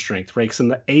roster strength, ranks in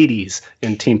the 80s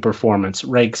in team performance,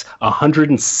 ranks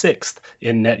 106th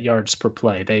in net yards per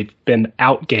play. They've been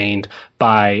outgained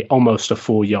by almost a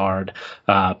full yard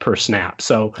per snap.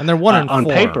 So, and they're 1-4 on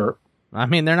paper. I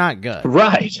mean, they're not good.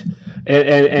 Right.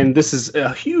 And this is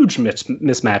a huge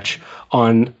mismatch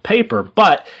on paper,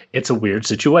 but it's a weird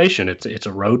situation. It's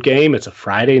a road game. It's a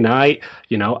Friday night.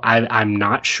 I'm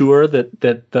not sure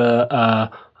that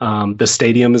the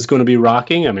stadium is going to be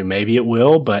rocking. I mean, maybe it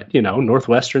will, but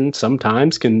Northwestern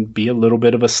sometimes can be a little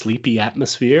bit of a sleepy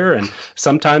atmosphere, and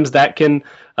sometimes that can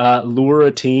lure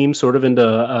a team sort of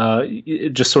into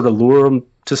just sort of lure them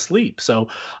to sleep. So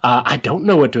I don't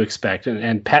know what to expect.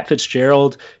 And Pat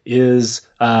Fitzgerald is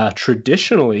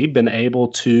traditionally been able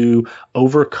to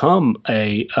overcome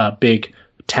a big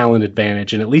talent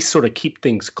advantage and at least sort of keep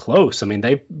things close. I mean,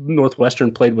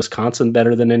 Northwestern played Wisconsin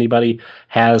better than anybody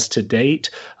has to date.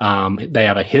 They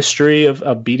have a history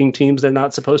of beating teams they're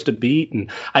not supposed to beat, and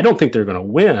I don't think they're going to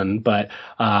win, but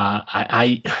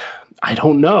I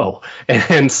don't know.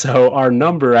 And so our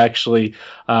number actually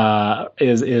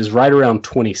is right around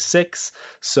 26.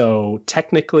 So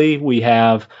technically we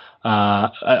have,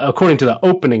 according to the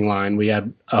opening line, we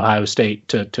had Ohio State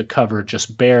to cover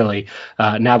just barely.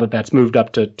 Now that's moved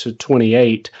up to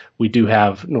 28, we do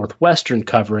have Northwestern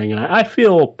covering. And I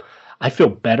feel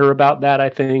better about that, I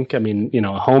think. I mean,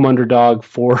 a home underdog,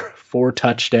 four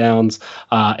touchdowns,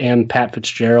 and Pat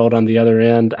Fitzgerald on the other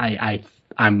end.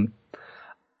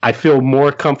 I feel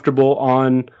more comfortable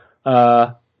on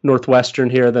Northwestern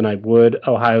here than I would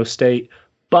Ohio State,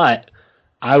 but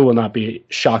I will not be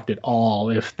shocked at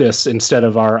all if this, instead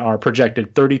of our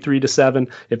projected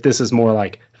 33-7, if this is more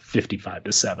like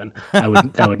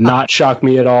 55-7. That would not shock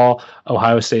me at all.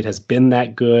 Ohio State has been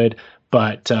that good,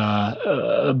 but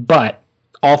all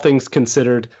things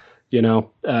considered,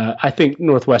 I think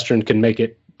Northwestern can make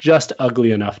it just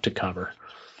ugly enough to cover.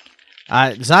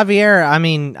 Xavier, I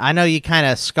mean, I know you kind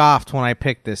of scoffed when I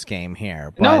picked this game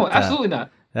here. But, no, absolutely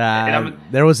not.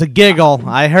 There was a giggle.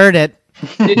 I heard it.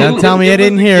 Don't tell me I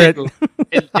didn't hear it.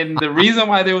 And the reason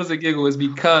why there was a giggle is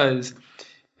because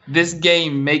this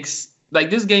game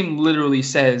literally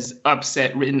says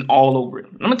upset written all over it.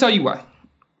 I'm going to tell you why.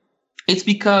 It's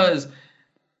because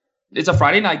it's a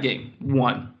Friday night game,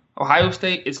 1. Ohio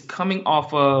State is coming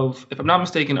off of, if I'm not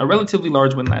mistaken, a relatively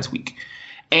large win last week.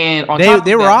 And on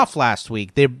they were off last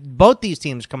week. Both these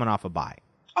teams coming off a bye.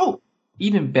 Oh,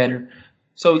 even better.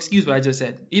 So excuse what I just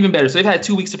said. Even better. So they've had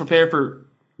 2 weeks to prepare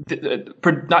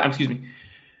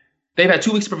They've had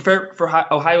 2 weeks to prepare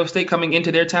for Ohio State coming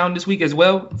into their town this week as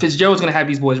well. Fitzgerald's going to have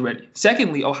these boys ready.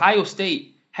 Secondly, Ohio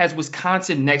State has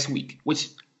Wisconsin next week, which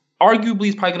arguably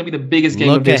is probably going to be the biggest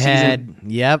game of their season.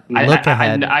 Yep. Look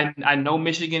ahead. I know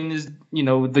Michigan is,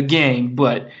 the game,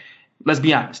 but let's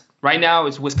be honest. Right now,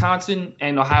 it's Wisconsin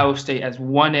and Ohio State as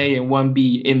 1A and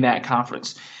 1B in that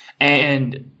conference.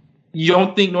 And you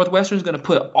don't think Northwestern's going to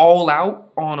put all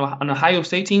out on an Ohio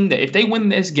State team that if they win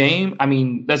this game, I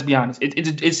mean, let's be honest,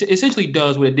 it essentially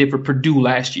does what it did for Purdue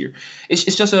last year.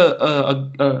 It's just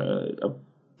a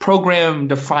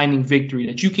program-defining victory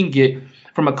that you can get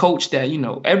from a coach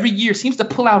that, every year seems to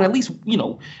pull out at least,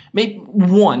 maybe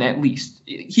one at least.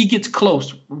 He gets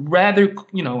close rather,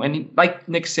 and like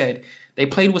Nick said, they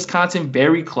played Wisconsin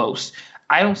very close.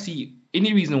 I don't see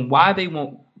any reason why they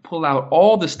won't pull out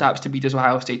all the stops to beat this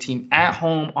Ohio State team at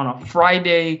home on a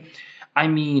Friday. I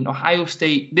mean, Ohio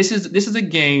State, this is a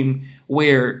game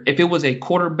where if it was a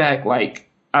quarterback like,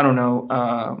 I don't know,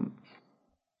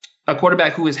 a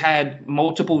quarterback who has had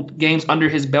multiple games under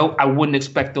his belt, I wouldn't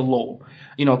expect the lull.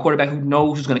 A quarterback who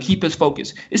knows who's going to keep his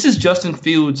focus. This is Justin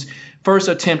Fields' first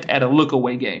attempt at a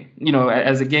look-away game,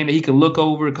 as a game that he could look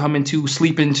over, come into,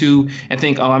 sleep into, and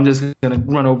think, oh, I'm just going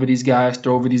to run over these guys,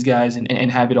 throw over these guys,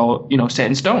 and have it all, set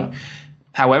in stone.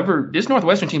 However, this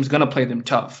Northwestern team is going to play them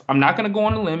tough. I'm not going to go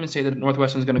on a limb and say that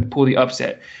Northwestern is going to pull the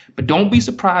upset, but don't be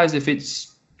surprised if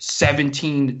it's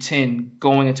 17-10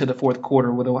 going into the fourth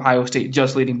quarter with Ohio State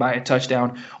just leading by a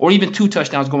touchdown or even 2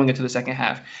 touchdowns going into the second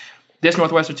half. This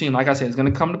Northwestern team, like I said, is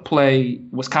going to come to play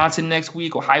Wisconsin next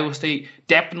week. Ohio State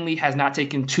definitely has not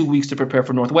taken 2 weeks to prepare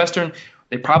for Northwestern.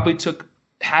 They probably took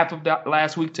half of that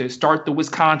last week to start the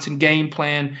Wisconsin game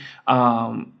plan,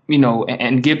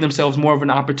 and give themselves more of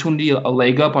an opportunity, a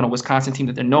leg up on a Wisconsin team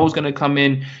that they know is going to come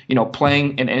in,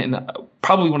 playing and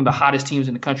probably one of the hottest teams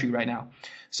in the country right now.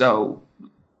 So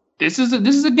This is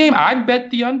a game I'd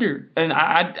bet the under, and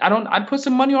I'd put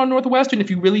some money on Northwestern if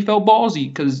you really felt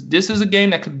ballsy, because this is a game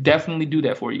that could definitely do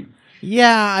that for you.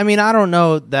 Yeah, I mean, I don't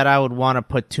know that I would want to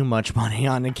put too much money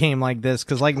on a game like this,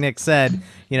 because like Nick said,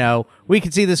 we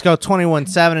could see this go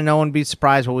 21-7 and no one be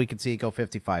surprised, but we could see it go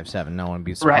 55-7, no one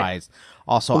be surprised. Right.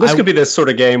 Also, this could be this sort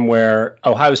of game where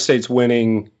Ohio State's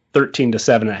winning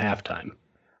 13-7 at halftime,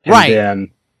 and right,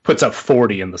 then puts up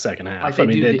 40 in the second half. Like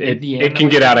it can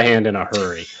get out of hand in a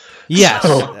hurry. Yes,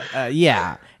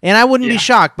 yeah, and I wouldn't be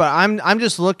shocked, but I'm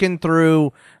just looking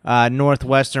through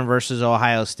Northwestern versus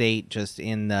Ohio State just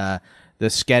in the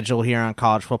schedule here on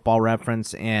College Football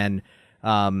Reference, and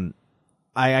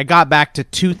I got back to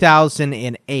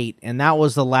 2008, and that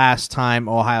was the last time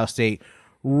Ohio State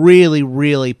really,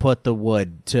 really put the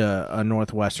wood to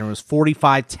Northwestern. It was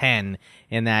 45-10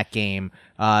 in that game.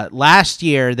 Last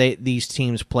year, these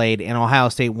teams played, and Ohio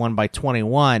State won by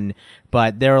 21,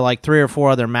 but there were like 3 or 4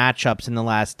 other matchups in the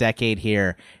last decade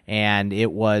here, and it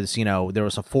was, there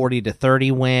was a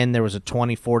 40-30 win, there was a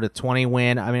 24-20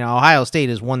 win. I mean, Ohio State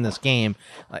has won this game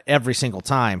every single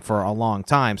time for a long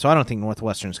time, so I don't think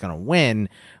Northwestern's going to win,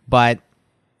 but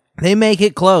they make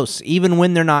it close, even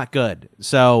when they're not good.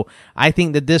 So I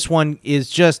think that this one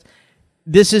is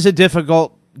this is a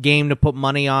difficult game to put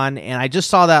money on, and I just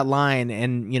saw that line,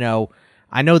 and,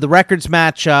 I know the records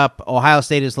match up. Ohio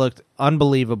State has looked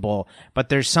unbelievable, but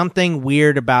there's something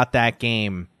weird about that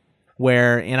game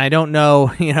where, and I don't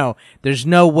know, there's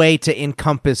no way to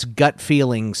encompass gut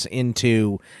feelings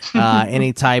into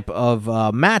any type of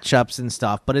matchups and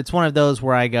stuff, but it's one of those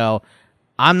where I go,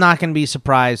 I'm not going to be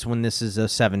surprised when this is a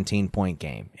 17-point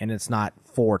game and it's not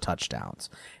 4 touchdowns.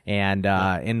 And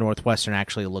Northwestern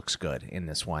actually looks good in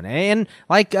this one. And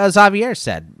like Xavier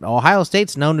said, Ohio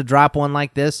State's known to drop one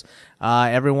like this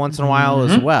every once in a while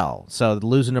as well. So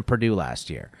losing to Purdue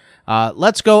last year.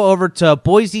 Let's go over to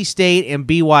Boise State and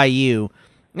BYU.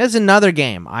 This is another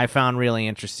game I found really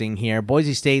interesting here.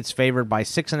 Boise State's favored by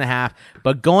 6.5,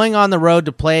 but going on the road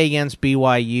to play against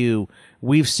BYU,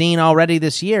 we've seen already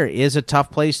this year, is a tough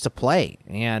place to play.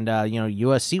 And,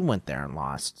 USC went there and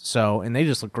lost. So, and they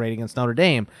just look great against Notre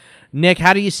Dame. Nick,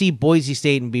 how do you see Boise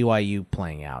State and BYU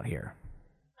playing out here?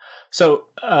 So,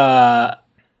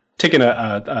 taking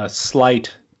a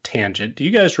slight tangent, do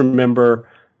you guys remember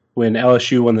when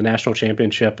LSU won the national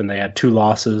championship and they had 2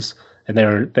 losses and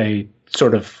they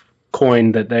sort of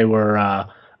coined that they were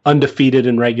undefeated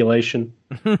in regulation?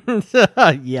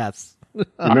 Yes.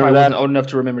 I wasn't old enough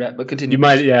to remember that, but continue. You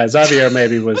might, yeah. Xavier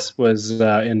maybe was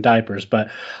in diapers, but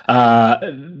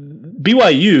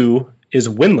BYU is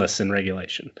winless in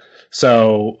regulation.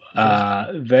 So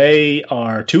they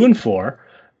are 2-4.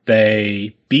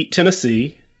 They beat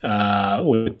Tennessee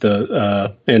with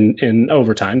the in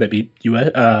overtime. They beat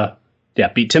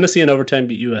beat Tennessee in overtime,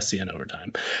 beat USC in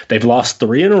overtime. They've lost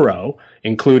 3 in a row,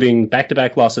 including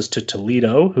back-to-back losses to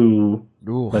Toledo, who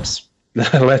let's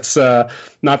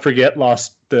not forget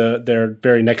lost their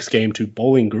very next game to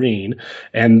Bowling Green,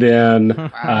 and then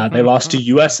they lost to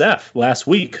USF last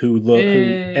week, who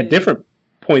at different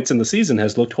points in the season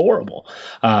has looked horrible.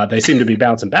 They seem to be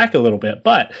bouncing back a little bit,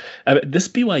 but this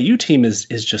BYU team is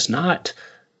just not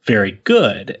very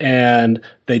good, and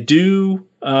they do.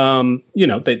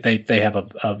 They have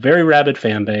a very rabid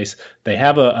fan base. They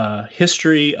have a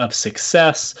history of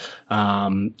success.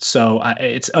 So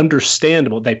it's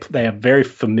understandable. They are very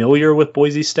familiar with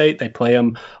Boise State. They play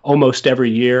them almost every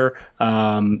year.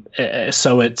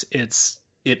 So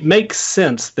it makes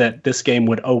sense that this game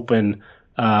would open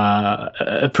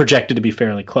projected to be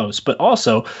fairly close. But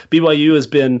also BYU has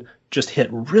been just hit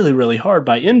really, really hard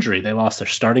by injury. They lost their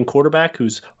starting quarterback,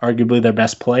 who's arguably their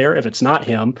best player. If it's not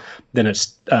him, then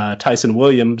it's Tyson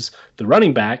Williams, the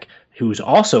running back, who's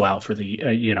also out for the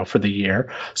for the year.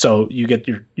 So you get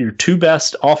your 2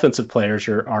 best offensive players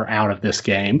are out of this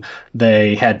game.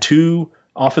 They had 2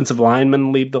 offensive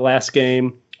linemen leave the last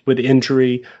game with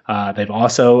injury. They've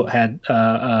also had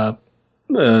some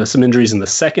injuries in the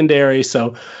secondary.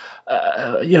 So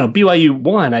BYU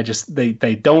won.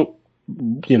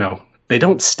 They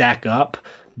don't stack up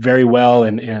very well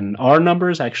in our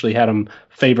numbers. I actually had them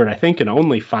favored, I think, in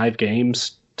only 5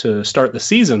 games to start the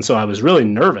season. So I was really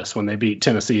nervous when they beat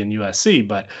Tennessee and USC.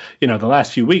 But, the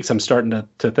last few weeks I'm starting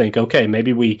to think, okay,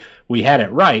 maybe we had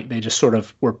it right. They just sort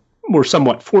of were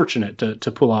somewhat fortunate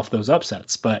to pull off those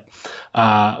upsets. But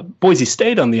Boise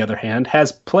State, on the other hand,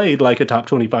 has played like a top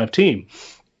 25 team.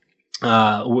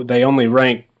 They only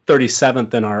rank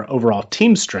 37th in our overall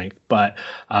team strength, but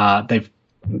they've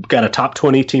got a top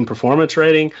 20 team performance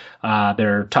rating.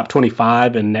 They're top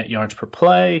 25 in net yards per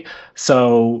play.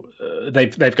 So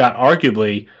they've got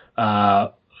arguably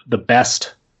the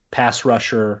best pass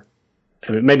rusher,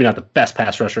 maybe not the best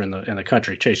pass rusher in the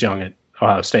country. Chase Young at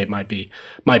Ohio State might be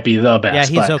the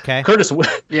best. Yeah, he's okay.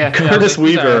 Curtis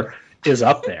Weaver is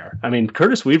up there. I mean,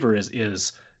 Curtis Weaver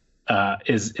is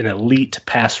an elite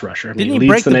pass rusher. I mean, Didn't he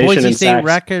break the Boise State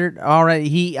record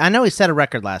already? I know he set a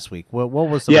record last week. What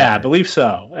was the record? I believe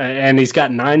so. And he's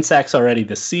got 9 sacks already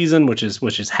this season, which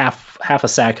is half a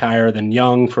sack higher than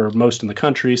Young for most in the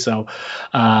country. So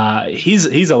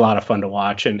he's a lot of fun to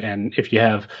watch. And if you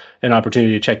have an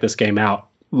opportunity to check this game out,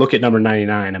 look at number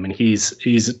 99. I mean,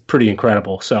 he's pretty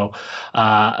incredible. So,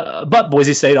 but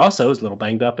Boise State also is a little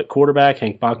banged up at quarterback.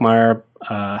 Hank Bachmeier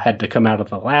had to come out of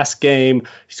the last game.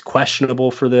 He's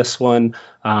questionable for this one.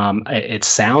 It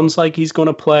sounds like he's going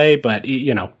to play, but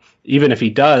even if he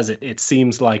does, it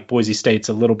seems like Boise State's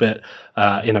a little bit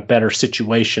in a better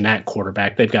situation at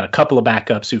quarterback. They've got a couple of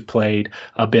backups who've played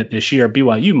a bit this year.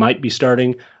 BYU might be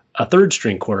starting a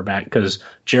 3rd-string quarterback because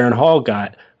Jaron Hall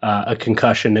got a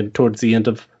concussion towards the end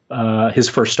of his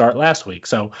first start last week.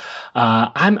 So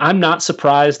I'm not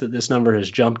surprised that this number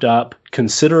has jumped up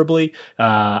considerably.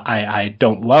 I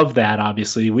don't love that,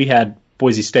 obviously. We had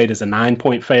Boise State as a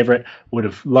 9-point favorite. Would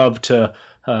have loved to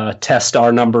test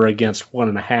our number against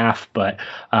 1.5, but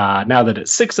now that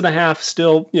it's 6.5,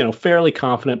 still fairly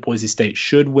confident Boise State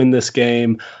should win this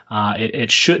game. It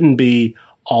shouldn't be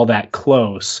all that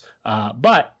close,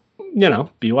 but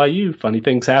BYU, funny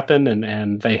things happen,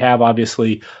 and they have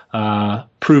obviously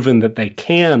proven that they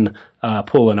can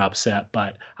pull an upset.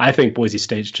 But I think Boise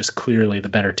State's just clearly the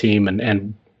better team,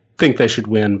 and think they should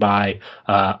win by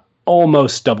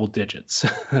almost double digits.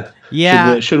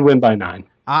 Yeah, should win by 9.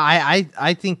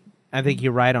 I think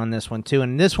you're right on this one too,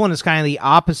 and this one is kind of the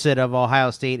opposite of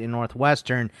Ohio State and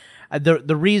Northwestern.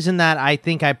 The reason that I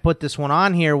think I put this one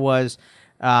on here was.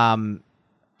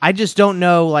 I just don't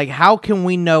know, how can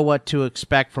we know what to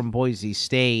expect from Boise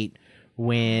State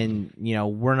when,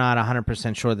 we're not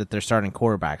 100% sure that their starting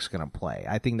quarterback's going to play?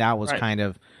 I think that was kind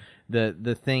of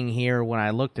the thing here when I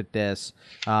looked at this.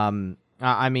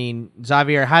 I mean,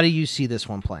 Xavier, how do you see this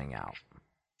one playing out?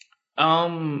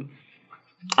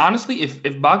 Honestly, if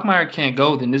Bachmeier can't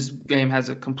go, then this game has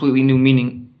a completely new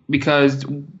meaning. Because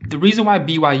the reason why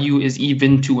BYU is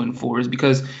even 2-4 is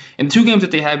because in the 2 games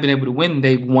that they have been able to win,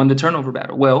 they've won the turnover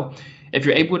battle. Well, if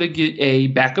you're able to get a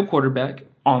backup quarterback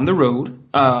on the road,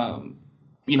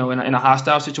 in a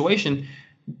hostile situation,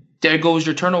 there goes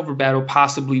your turnover battle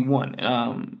possibly won.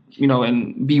 And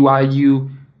BYU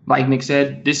like Nick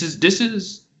said,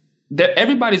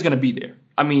 everybody's going to be there.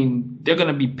 I mean, they're going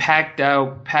to be packed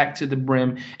out, packed to the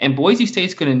brim, and Boise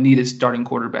State's going to need a starting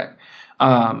quarterback.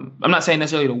 I'm not saying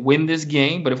necessarily to win this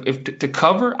game, but if to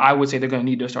cover, I would say they're going to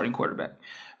need their starting quarterback.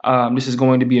 This is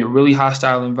going to be a really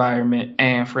hostile environment,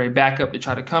 and for a backup to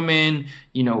try to come in,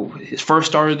 his first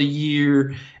start of the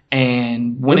year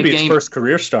and win a game. His first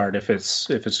career start if it's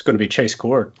going to be Chase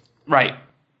Cord. Right.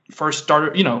 First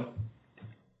starter,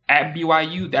 at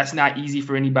BYU, that's not easy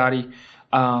for anybody.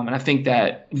 And I think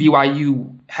that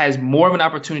BYU has more of an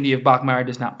opportunity if Bachmeier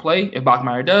does not play. If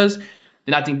Bachmeier does,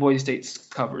 then I think Boise State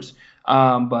covers.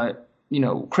 But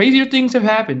crazier things have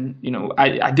happened.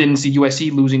 I didn't see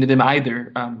USC losing to them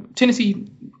either. Tennessee,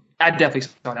 I definitely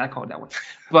saw that. I called that one.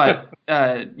 But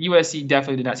USC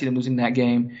definitely did not see them losing that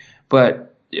game.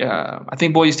 But I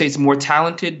think Boise State's more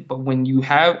talented. But when you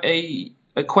have a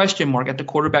question mark at the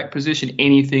quarterback position,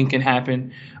 anything can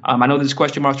happen. I know there's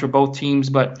question marks for both teams,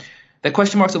 but that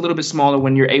question mark's a little bit smaller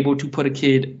when you're able to put a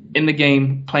kid in the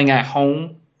game playing at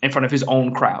home in front of his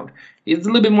own crowd. He's a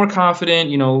little bit more confident.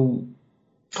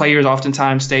 Players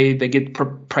oftentimes they get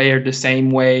prepared the same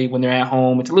way when they're at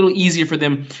home. It's a little easier for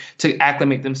them to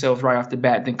acclimate themselves right off the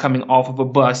bat than coming off of a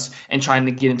bus and trying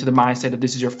to get into the mindset of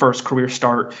this is your first career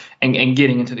start and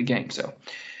getting into the game. So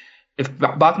if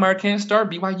Bachmeier can't start,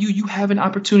 BYU, you have an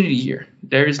opportunity here.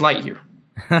 There is light here.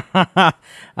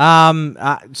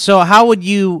 So how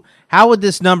would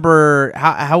this number,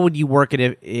 how would you work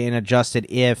it and adjust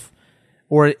it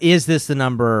or is this the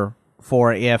number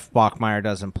for if Bachmeier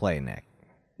doesn't play, Nick?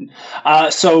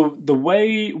 So the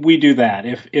way we do that,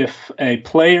 if a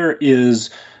player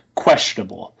is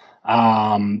questionable,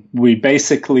 we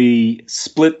basically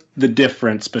split the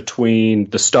difference between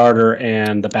the starter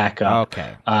and the backup.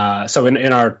 Okay. So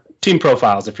in our team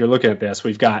profiles, if you're looking at this,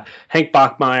 we've got Hank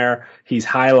Bachmeier. He's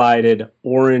highlighted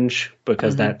orange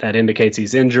because that indicates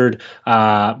he's injured.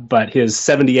 But his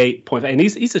 78 point, and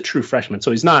he's a true freshman, so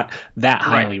he's not that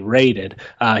highly rated.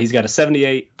 He's got a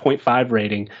 78.5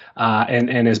 rating,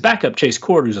 and his backup Chase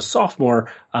Cord, who's a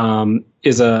sophomore,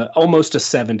 is almost a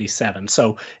 77.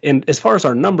 So as far as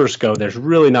our numbers go, there's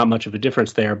really not much of a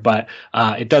difference there. But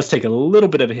it does take a little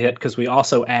bit of a hit because we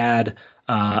also add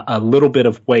a little bit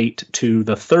of weight to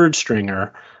the third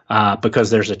stringer because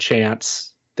there's a chance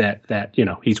that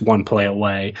he's one play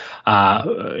away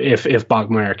if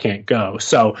Bachmeier can't go.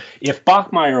 So if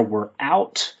Bachmeier were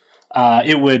out,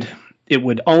 it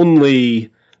would only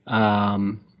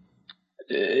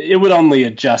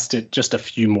adjust it just a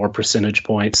few more percentage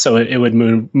points. So it would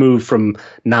move from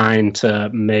 9 to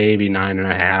maybe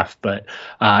 9.5, but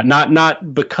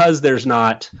not because there's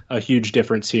not a huge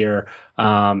difference here.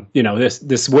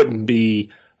 This wouldn't be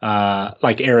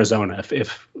like Arizona.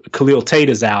 If Khalil Tate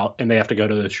is out and they have to go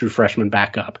to the true freshman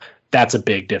backup, that's a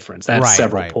big difference. That's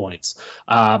several points.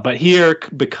 But here,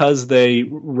 because they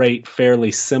rate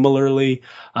fairly similarly,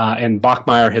 and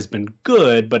Bachmeier has been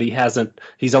good, but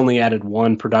he's only added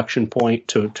one production point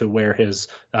to where his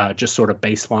just sort of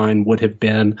baseline would have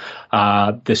been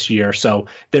this year. So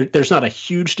there's not a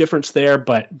huge difference there,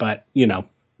 but we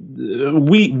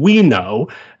know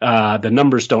the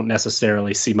numbers don't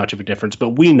necessarily see much of a difference, but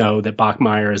we know that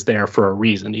Bachmeier is there for a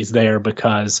reason. He's there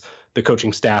because the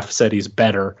coaching staff said he's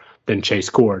better than Chase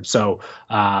Cord. So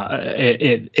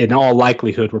in all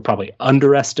likelihood, we're probably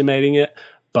underestimating it,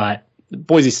 but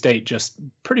Boise State just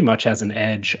pretty much has an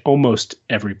edge almost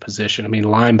every position. I mean,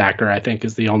 linebacker, I think,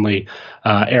 is the only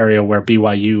area where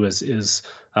BYU is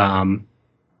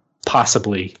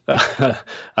possibly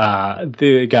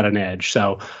they got an edge.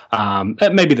 So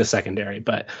maybe the secondary,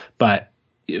 but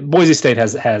Boise State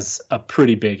has a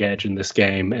pretty big edge in this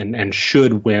game and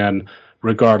should win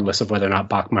regardless of whether or not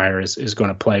Bachmeier is going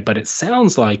to play. But it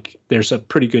sounds like there's a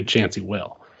pretty good chance he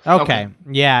will. Okay.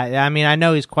 Yeah. I mean, I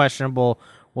know he's questionable.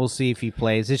 We'll see if he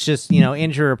plays. It's just,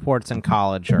 injury reports in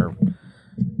college are,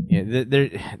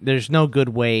 there's no good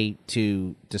way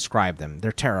to describe them.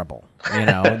 They're terrible. They're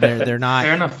not.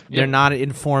 Fair enough. They're not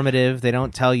informative. They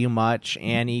don't tell you much.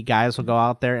 And guys will go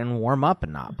out there and warm up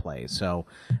and not play. So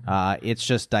it's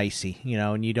just dicey,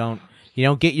 and you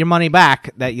don't get your money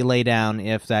back that you lay down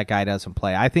if that guy doesn't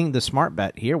play. I think the smart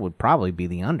bet here would probably be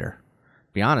the under.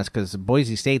 Be honest, because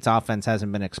Boise State's offense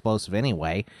hasn't been explosive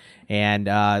anyway, and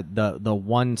the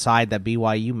one side that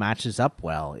BYU matches up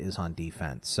well is on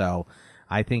defense. So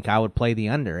I think I would play the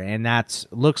under, and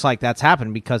looks like that's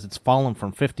happened because it's fallen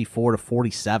from 54 to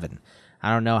 47.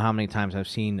 I don't know how many times I've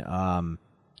seen a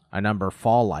number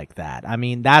fall like that. I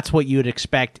mean, that's what you'd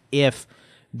expect if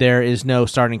there is no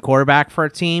starting quarterback for a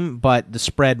team, but the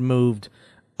spread moved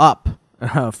up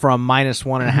from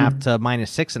 -1.5 to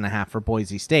 -6.5 for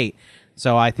Boise State.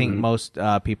 So I think most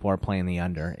people are playing the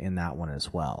under in that one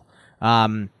as well.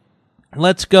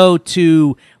 Let's go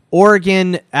to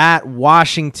Oregon at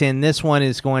Washington. This one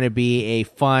is going to be a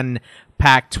fun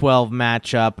Pac-12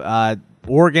 matchup.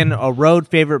 Oregon, a road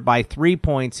favorite by 3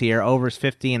 points here, overs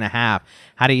 50.5.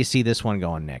 How do you see this one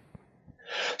going, Nick?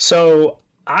 So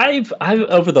I've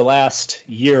over the last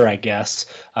year, I guess,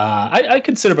 I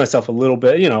consider myself a little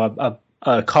bit,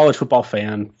 a college football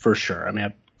fan for sure. I mean,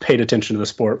 I've paid attention to the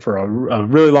sport for a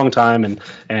really long time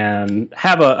and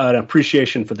have an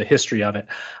appreciation for the history of it.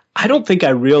 I don't think I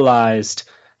realized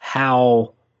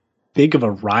how big of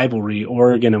a rivalry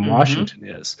Oregon and Washington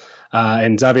is.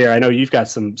 And Xavier, I know you've got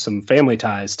some family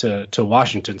ties to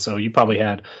Washington, so you probably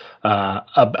had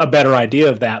a better idea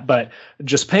of that. But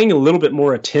just paying a little bit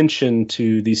more attention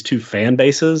to these two fan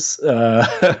bases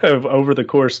over the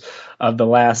course of the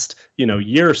last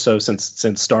year or so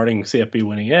since starting CFB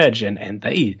Winning Edge, and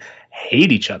they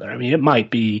hate each other. I mean, it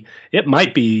might be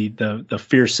the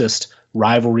fiercest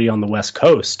rivalry on the West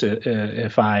Coast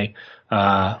if I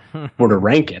were to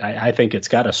rank it. I think it's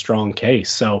got a strong case.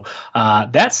 So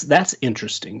that's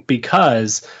interesting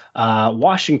because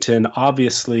Washington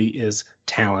obviously is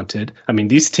talented. I mean,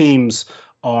 these teams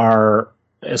are,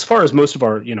 as far as most of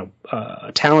our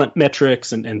talent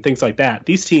metrics and things like that,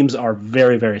 these teams are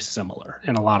very, very similar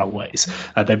in a lot of ways.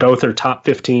 They both are top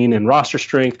 15 in roster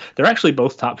strength. They're actually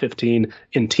both top 15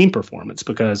 in team performance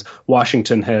because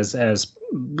Washington has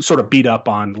sort of beat up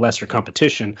on lesser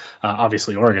competition.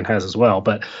 Obviously, Oregon has as well,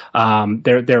 but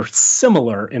they're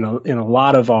similar in a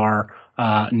lot of our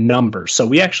numbers. So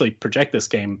we actually project this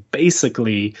game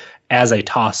basically as a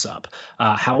toss-up.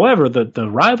 However, the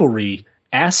rivalry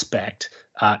aspect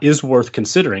is worth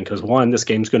considering because, one, this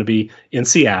game's going to be in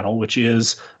Seattle, which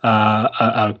is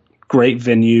a great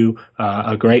venue,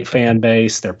 a great fan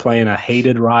base. They're playing a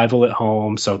hated rival at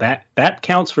home, so that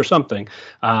counts for something.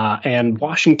 And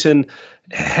Washington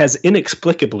has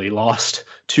inexplicably lost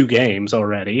 2 games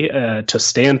already to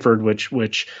Stanford, which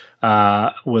was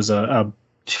I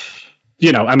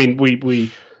mean,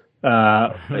 we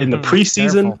in the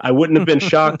preseason, Careful. I wouldn't have been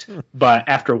shocked, but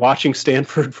after watching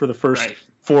Stanford for the first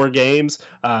 4 games,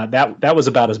 that was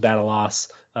about as bad a loss.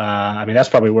 I mean, that's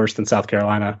probably worse than South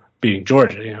Carolina beating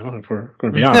Georgia, if we're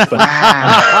going to be honest. But,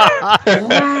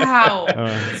 Wow.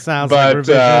 Sounds like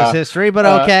revisionist history, but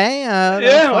okay.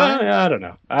 I don't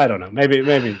know.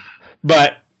 Maybe.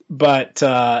 But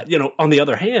on the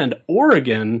other hand,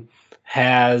 Oregon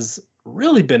has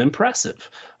really been impressive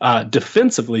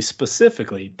defensively.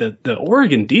 Specifically, the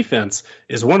Oregon defense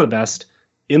is one of the best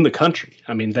in the country.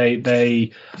 I mean,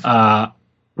 they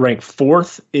rank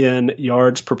 4th in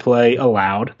yards per play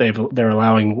allowed. They're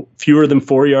allowing fewer than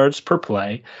 4 yards per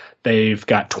play. They've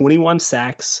got 21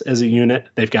 sacks as a unit.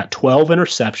 They've got 12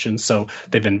 interceptions. So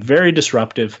they've been very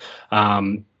disruptive.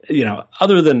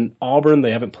 Other than Auburn,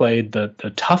 they haven't played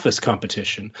the toughest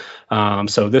competition.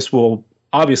 So this will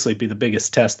obviously be the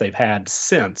biggest test they've had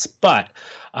since, but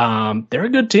they're a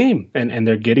good team and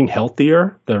they're getting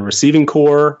healthier. The receiving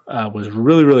core was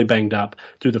really, really banged up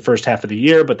through the first half of the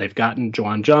year, but they've gotten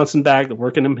Juwan Johnson back. They're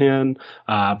working him in.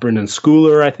 Brendan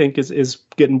Schooler, I think, is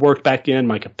getting worked back in.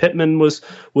 Micah Pittman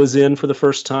was in for the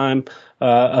first time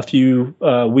a few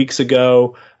weeks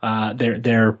ago.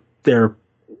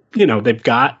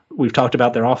 We've talked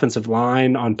about their offensive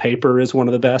line on paper is one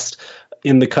of the best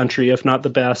in the country, if not the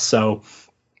best. So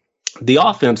the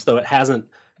offense, though it hasn't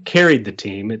carried the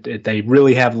team, they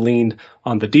really have leaned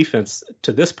on the defense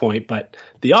to this point, but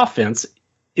the offense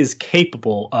is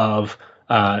capable of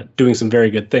doing some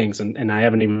very good things. And I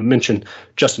haven't even mentioned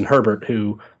Justin Herbert,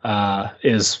 who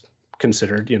is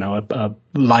considered, a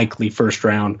likely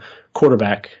first-round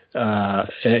quarterback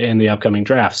in the upcoming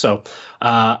draft. So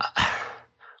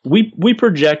we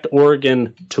project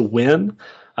Oregon to win.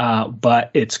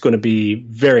 But it's going to be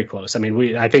very close. I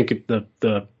mean, I think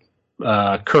the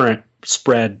current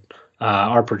spread,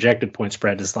 our projected point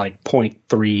spread is like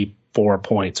 0.34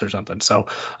 points or something. So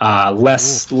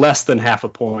less than half a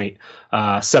point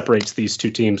separates these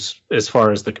two teams as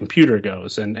far as the computer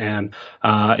goes, and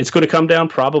it's going to come down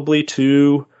probably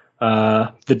to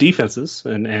the defenses.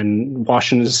 And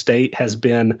Washington State has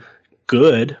been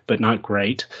good, but not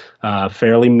great.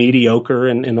 Fairly mediocre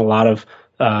in a lot of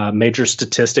major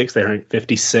statistics. They're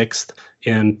 56th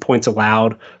in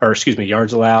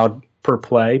yards allowed per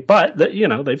play, but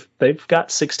they've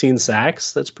got 16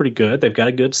 sacks. That's pretty good. They've got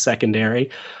a good secondary.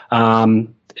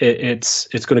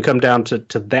 It's going to come down to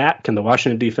that. Can the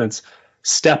Washington defense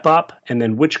step up, and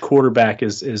then which quarterback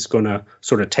is going to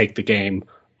sort of take the game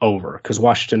over? Because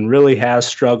Washington really has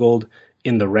struggled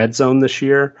in the red zone this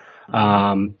year.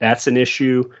 That's an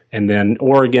issue. And then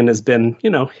Oregon has been,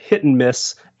 hit and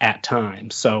miss at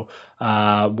times. So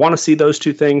want to see those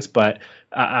two things, but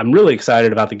I'm really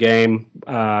excited about the game.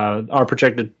 Our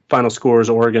projected final score is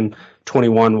Oregon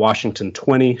 21, Washington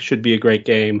 20. Should be a great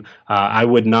game. I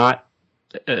would not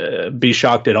be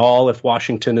shocked at all if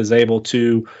Washington is able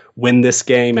to win this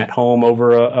game at home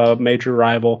over a major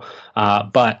rival.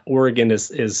 But Oregon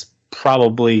is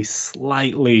probably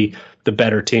slightly the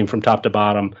better team from top to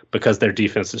bottom because their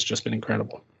defense has just been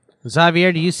incredible.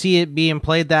 Xavier, do you see it being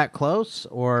played that close,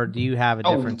 or do you have a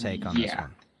different take on this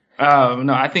one?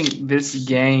 No, I think this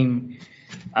game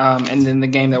and then the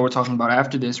game that we're talking about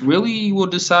after this really will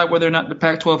decide whether or not the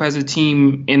Pac-12 has a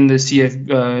team in the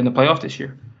in the playoff this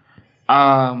year.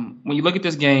 When you look at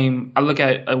this game, I look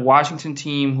at a Washington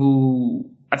team who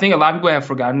I think a lot of people have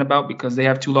forgotten about because they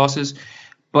have 2 losses.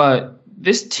 But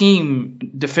this team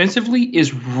defensively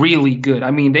is really good.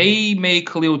 I mean, they made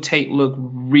Khalil Tate look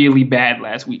really bad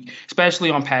last week,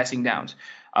 especially on passing downs.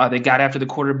 They got after the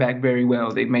quarterback very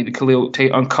well. They made the Khalil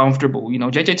Tate uncomfortable.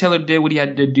 J.J. Taylor did what he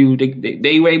had to do.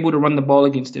 They were able to run the ball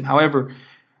against him. However,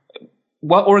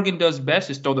 what Oregon does best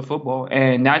is throw the football,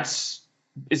 and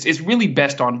it's really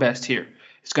best on best here.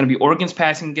 It's going to be Oregon's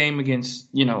passing game against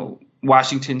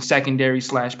Washington's secondary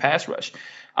 / pass rush,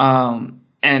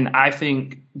 and I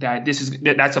think that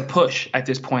that's a push at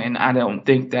this point, and I don't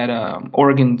think that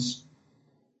Oregon's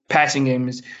passing game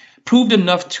is proved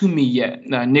enough to me yet.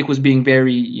 Nick was being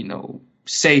very,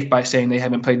 safe by saying they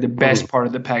haven't played the best part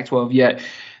of the Pac-12 yet.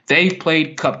 They've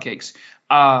played cupcakes,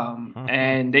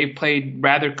 and they've played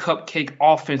rather cupcake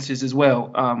offenses as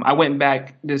well. I went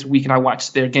back this week and I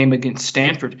watched their game against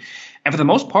Stanford, and for the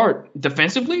most part,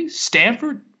 defensively,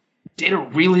 Stanford did a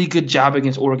really good job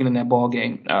against Oregon in that ball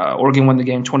game. Oregon won the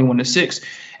game 21-6.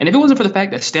 And if it wasn't for the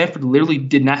fact that Stanford literally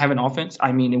did not have an offense,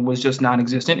 I mean, it was just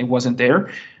non-existent. It wasn't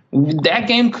there. That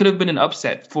game could have been an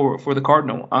upset for the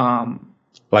Cardinal.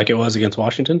 Like it was against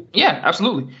Washington? Yeah,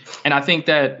 absolutely. And I think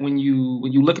that when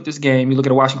you look at this game, you look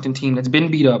at a Washington team that's been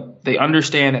beat up, they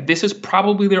understand that this is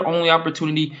probably their only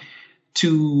opportunity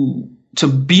to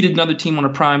beat another team on a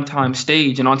primetime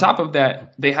stage. And on top of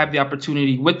that, they have the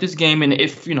opportunity with this game, and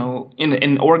if,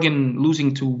 in Oregon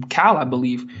losing to Cal, I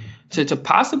believe, to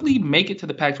possibly make it to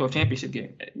the Pac-12 championship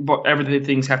game. But everything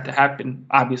things have to happen,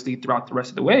 obviously, throughout the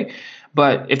rest of the way.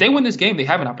 But if they win this game, they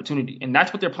have an opportunity, and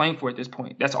that's what they're playing for at this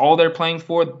point. That's all they're playing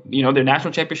for. Their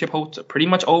national championship hopes are pretty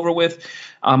much over with,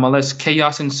 unless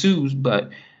chaos ensues. But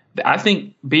I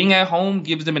think being at home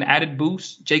gives them an added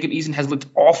boost. Jacob Eason has looked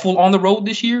awful on the road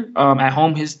this year. At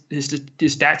home, his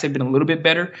stats have been a little bit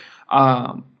better.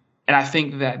 And I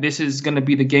think that this is going to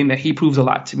be the game that he proves a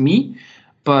lot to me.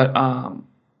 But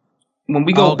when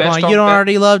we go best, you don't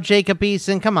already love Jacob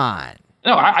Eason? Come on.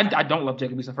 No, I don't love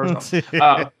Jacob Eason, first off.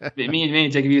 Me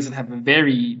and Jacob Eason have a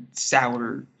very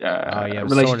sour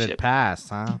relationship. Sordid past,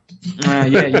 huh?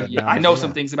 Yeah. I know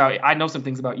some things about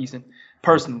Eason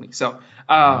personally. So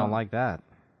I don't like that.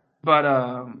 But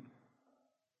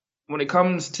when it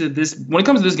comes to this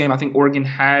game, I think Oregon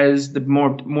has the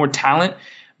more talent,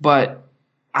 but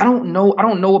I don't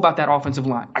know about that offensive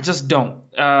line. I just don't.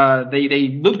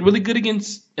 They looked really good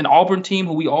against an Auburn team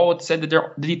who we all said that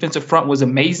their defensive front was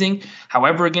amazing.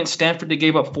 However, against Stanford, they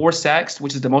gave up 4 sacks,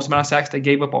 which is the most amount of sacks they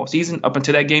gave up all season. Up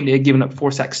until that game, they had given up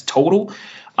 4 sacks total.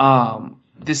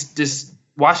 This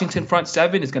Washington front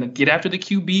 7 is going to get after the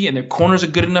QB, and their corners are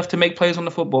good enough to make plays on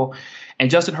the football.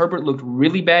 And Justin Herbert looked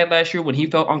really bad last year when he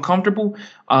felt uncomfortable.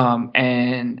 Like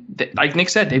Nick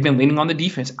said, they've been leaning on the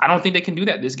defense. I don't think they can do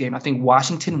that this game. I think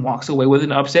Washington walks away with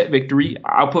an upset victory.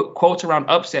 I'll put quotes around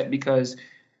upset because,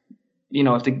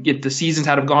 if the seasons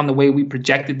had have gone the way we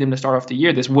projected them to start off the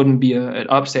year, this wouldn't be an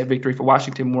upset victory for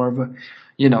Washington, more of a,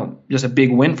 just a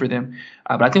big win for them.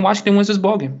 But I think Washington wins this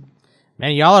ballgame.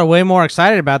 Man, y'all are way more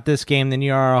excited about this game than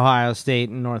you are Ohio State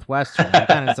and Northwestern. I'm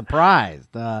kind of surprised.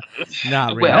 Not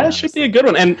really. Well, that should be a good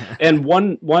one. And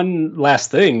one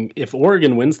last thing: if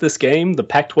Oregon wins this game, the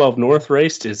Pac-12 North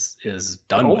race is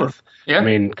done over. With. Yeah. I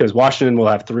mean, because Washington will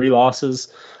have 3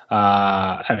 losses.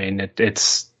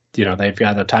 It's they've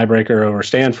got a tiebreaker over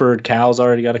Stanford. Cal's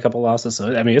already got a couple losses.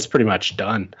 So, I mean, it's pretty much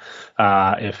done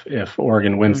if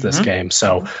Oregon wins this game.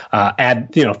 So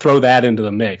throw that into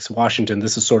the mix. Washington,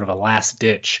 this is sort of a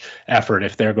last-ditch effort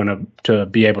if they're going to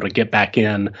be able to get back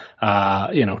in,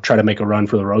 try to make a run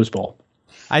for the Rose Bowl.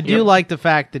 I do like the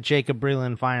fact that Jacob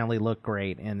Breland finally looked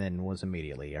great and then was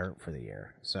immediately hurt for the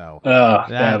year. So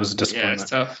that was a disappointment.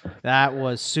 Tough. That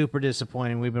was super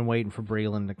disappointing. We've been waiting for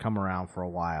Breland to come around for a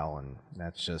while, and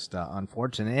that's just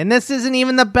unfortunate. And this isn't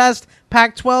even the best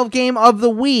Pac-12 game of the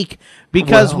week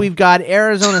because we've got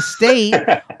Arizona State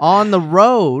on the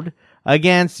road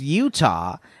against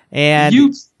Utah.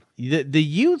 And the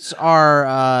Utes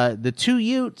are the two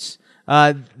Utes.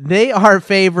 They are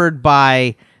favored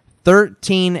by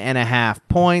 13.5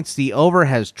 points. The over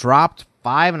has dropped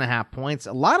 5.5 points.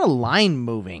 A lot of line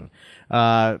moving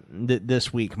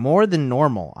this week, more than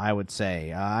normal, I would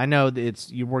say. I know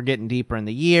we're getting deeper in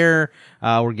the year.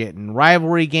 We're getting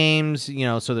rivalry games,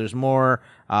 so there's more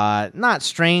not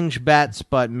strange bets,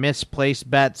 but misplaced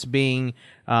bets being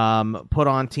put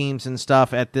on teams and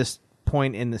stuff at this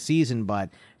point in the season. But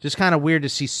just kind of weird to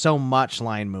see so much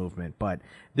line movement. But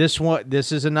this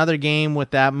is another game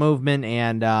with that movement,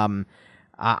 and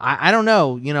I don't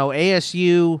know.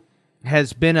 ASU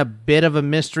has been a bit of a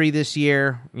mystery this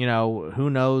year. Who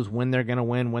knows when they're going to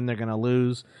win, when they're going to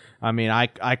lose. I mean,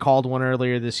 I called one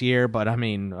earlier this year, but I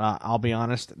mean, I'll be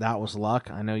honest, that was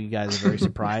luck. I know you guys are very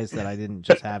surprised that I didn't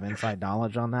just have inside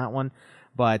knowledge on that one.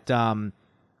 But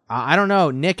I don't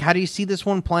know. Nick, how do you see this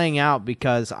one playing out?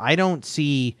 Because I don't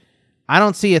see a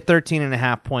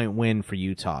 13.5 point win for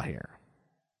Utah here.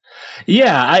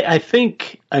 Yeah, I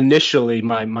think initially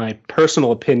my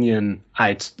personal opinion,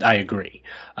 I agree.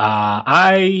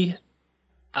 I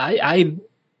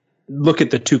look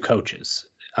at the two coaches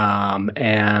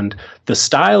and the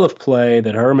style of play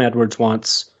that Herm Edwards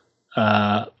wants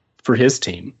for his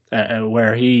team,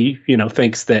 where he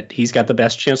thinks that he's got the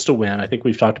best chance to win. I think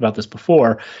we've talked about this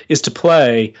before. Is to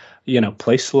play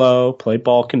slow, play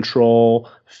ball control,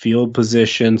 field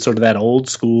position, sort of that old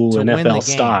school NFL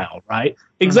style, right?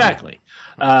 Exactly.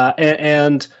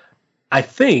 And I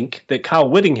think that Kyle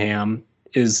Whittingham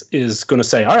is going to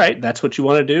say, all right, that's what you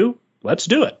want to do. Let's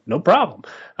do it. No problem.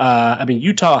 I mean,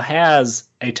 Utah has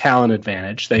a talent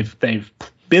advantage. They've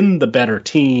been the better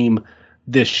team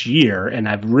this year, and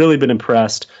I've really been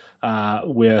impressed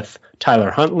with Tyler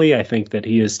Huntley. I think that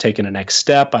he has taken a next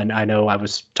step. I know I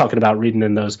was talking about reading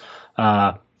in those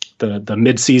the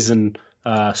midseason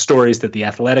stories that The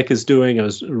Athletic is doing. I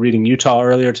was reading Utah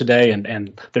earlier today,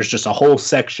 and there's just a whole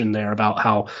section there about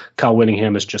how Kyle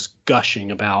Whittingham is just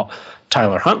gushing about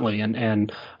Tyler Huntley,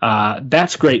 and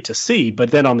that's great to see.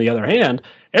 But then on the other hand,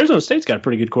 Arizona State's got a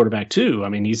pretty good quarterback too. I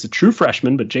mean, he's a true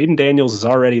freshman, but Jaden Daniels has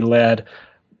already led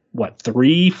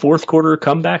 3 fourth quarter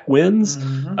comeback wins.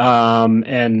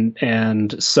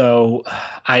 And so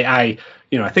I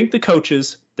think the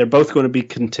coaches, they're both going to be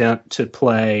content to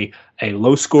play a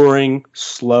low scoring,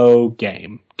 slow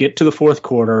game, get to the fourth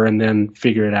quarter, and then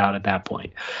figure it out at that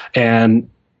point. And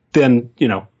then,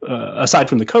 aside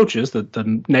from the coaches,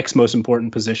 the next most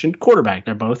important position, quarterback,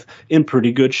 they're both in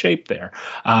pretty good shape there.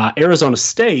 Arizona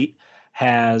State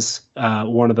has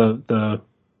one of the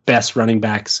best running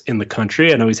backs in the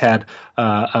country. I know he's had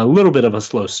a little bit of a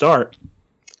slow start,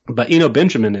 but Eno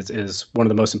Benjamin is one of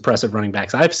the most impressive running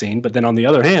backs I've seen. But then on the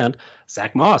other hand,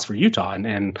 Zach Moss for Utah.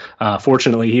 And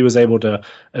fortunately, he was able to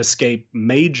escape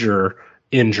major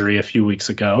injury a few weeks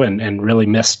ago and really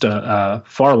missed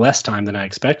far less time than I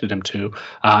expected him to.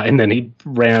 And then he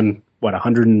ran,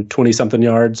 120-something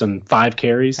yards and 5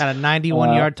 carries. Had a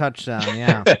 91-yard touchdown,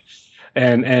 yeah.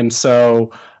 and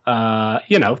so,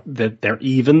 that they're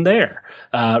even there.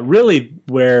 Really,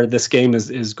 where this game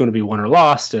is going to be won or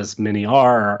lost, as many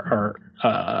are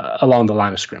along the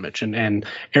line of scrimmage. And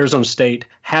Arizona State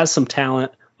has some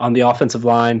talent on the offensive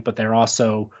line, but they're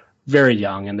also very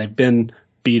young, and they've been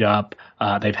beat up.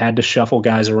 They've had to shuffle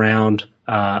guys around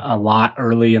a lot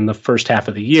early in the first half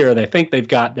of the year. They think they've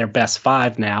got their best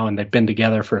 5 now, and they've been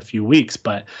together for a few weeks.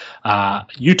 But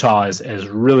Utah has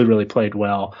really, really played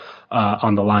well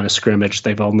on the line of scrimmage.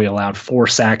 They've only allowed 4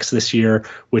 sacks this year,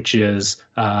 which is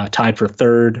tied for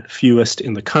 3rd fewest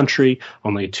in the country.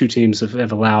 Only 2 teams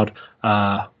have allowed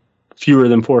fewer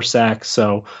than 4 sacks.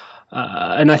 So,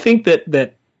 and I think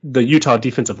that the Utah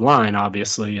defensive line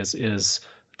obviously is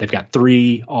they've got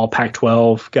 3 all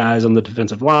Pac-12 guys on the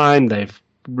defensive line. They've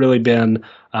really been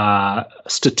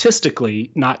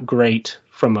statistically not great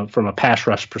from a pass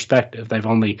rush perspective. They've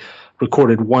only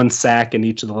recorded 1 sack in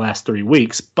each of the last 3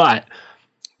 weeks, but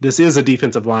this is a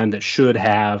defensive line that should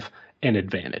have an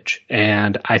advantage.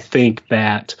 And I think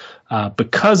that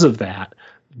because of that,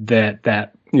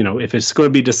 if it's going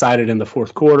to be decided in the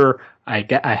fourth quarter, I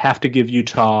have to give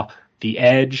Utah the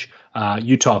edge.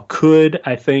 Utah could,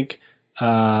 I think,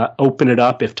 open it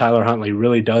up if Tyler Huntley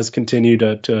really does continue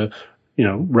to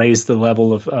raise the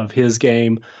level of his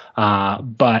game.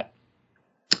 But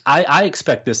I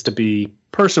expect this to be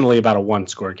personally about a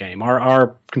 1-score game.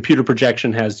 Our computer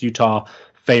projection has Utah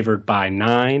favored by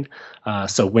 9,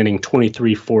 so winning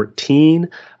 23-14.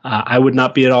 I would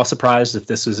not be at all surprised if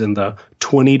this is in the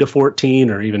 20-14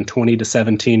 or even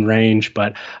 20-17 range.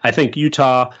 But I think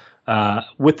Utah,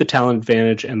 with the talent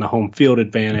advantage and the home field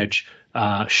advantage,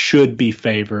 should be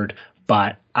favored,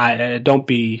 but I don't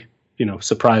be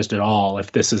surprised at all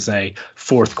if this is a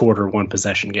fourth quarter one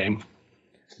possession game.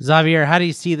 Xavier, how do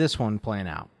you see this one playing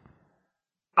out?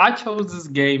 I chose this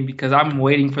game because I'm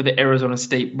waiting for the Arizona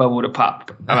State bubble to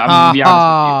pop. I'm gonna be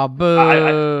honest with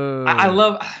you. I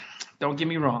love. Don't get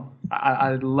me wrong.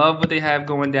 I love what they have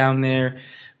going down there,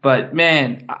 but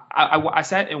man, I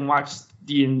sat and watched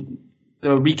the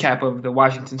recap of the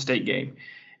Washington State game,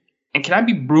 and can I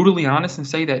be brutally honest and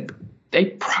say that they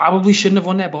probably shouldn't have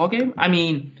won that ball game? I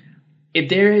mean, if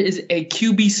there is a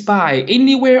QB spy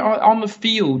anywhere on the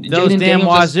field, those damn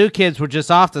Wazoo kids were just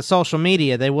off the social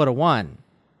media. They would have won.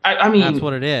 I mean, that's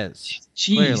what it is.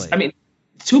 Jeez, clearly. I mean,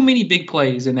 too many big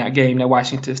plays in that game that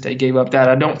Washington State gave up that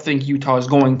I don't think Utah is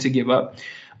going to give up.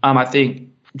 I think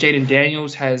Jaden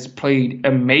Daniels has played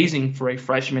amazing for a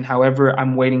freshman. However,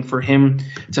 I'm waiting for him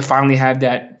to finally have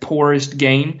that poorest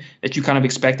game that you kind of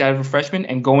expect out of a freshman.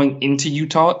 And going into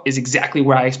Utah is exactly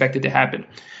where I expect it to happen.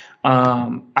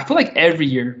 I feel like every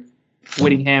year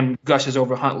Whittingham gushes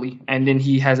over Huntley, and then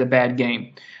he has a bad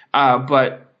game.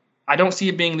 But I don't see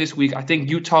it being this week. I think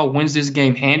Utah wins this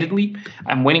game handedly.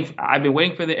 I've been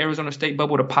waiting for the Arizona State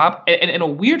bubble to pop. And a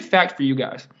weird fact for you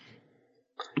guys,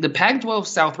 the Pac-12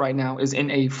 South right now is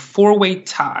in a 4-way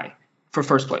tie for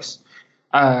first place.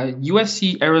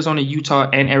 USC, Arizona, Utah,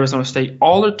 and Arizona State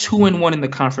all are 2-1 in the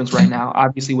conference right now,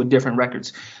 obviously with different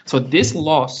records. So this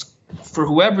loss, for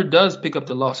whoever does pick up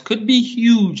the loss, could be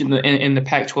huge in the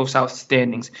Pac-12 South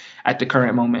standings at the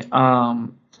current moment.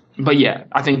 But yeah,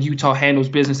 I think Utah handles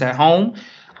business at home.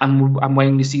 I'm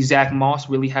waiting to see Zach Moss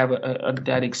really have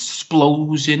that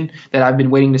explosion that I've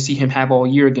been waiting to see him have all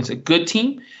year against a good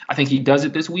team. I think he does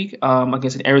it this week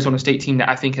against an Arizona State team that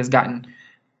I think has gotten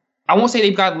 – I won't say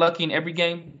they've gotten lucky in every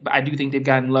game, but I do think they've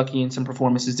gotten lucky in some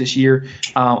performances this year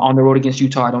on the road against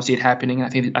Utah. I don't see it happening. I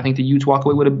think the Utes walk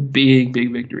away with a big,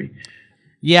 big victory.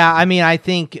 Yeah, I mean, I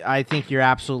think you're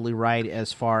absolutely right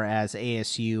as far as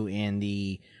ASU and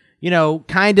the –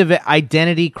 kind of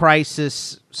identity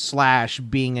crisis /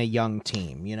 being a young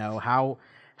team. How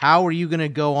are you going to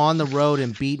go on the road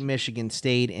and beat Michigan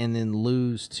State and then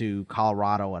lose to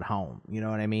Colorado at home? You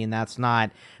know what I mean? That's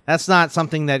not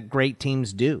something that great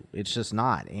teams do. It's just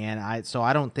not. And I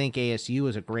don't think ASU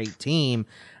is a great team,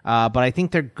 but I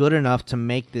think they're good enough to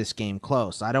make this game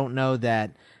close. I don't know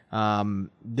that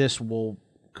this will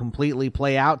completely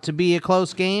play out to be a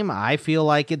close game. I feel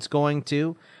like it's going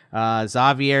to.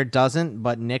 Xavier doesn't,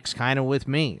 but Nick's kind of with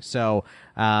me. So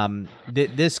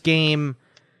this game,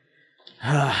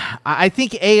 I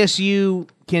think ASU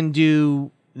can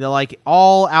do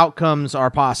all outcomes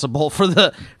are possible for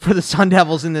the Sun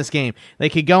Devils in this game. They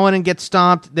could go in and get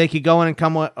stomped. They could go in and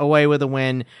come away with a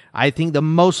win. I think the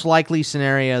most likely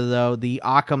scenario, though, the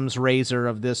Occam's razor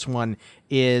of this one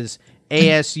is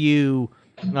ASU.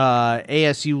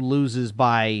 ASU loses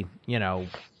by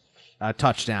a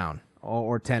touchdown.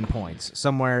 Or 10 points,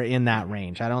 somewhere in that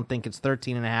range. I don't think it's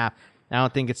 13.5. I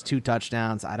don't think it's 2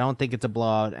 touchdowns. I don't think it's a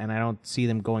blowout, and I don't see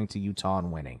them going to Utah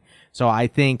and winning. So I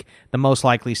think the most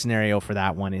likely scenario for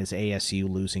that one is ASU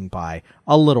losing by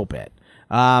a little bit.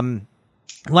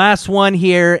 Last one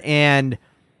here, and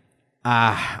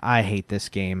I hate this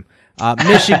game.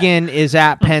 Michigan is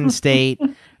at Penn State.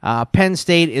 Penn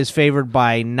State is favored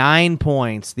by 9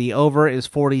 points. The over is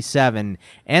 47,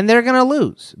 and they're going to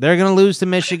lose. They're going to lose to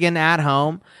Michigan at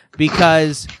home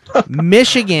because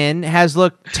Michigan has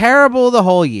looked terrible the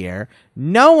whole year.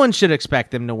 No one should expect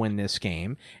them to win this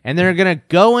game, and they're going to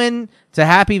go in to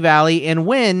Happy Valley and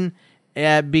win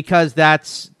because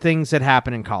that's things that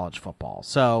happen in college football.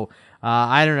 So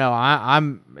I don't know.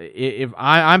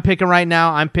 I'm picking right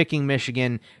now. I'm picking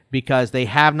Michigan because they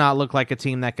have not looked like a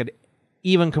team that could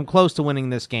even come close to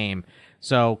winning this game.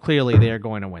 So clearly they're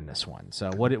going to win this one. So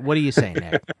what do you say,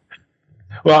 Nick?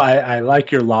 Well, I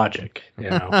like your logic.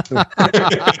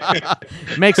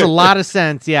 Makes a lot of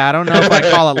sense. Yeah, I don't know if I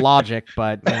call it logic,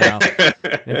 but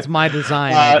it's my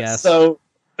design, I guess. So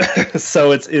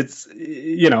it's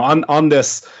on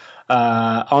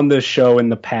this show in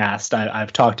the past,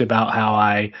 I've talked about how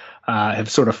I have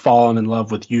sort of fallen in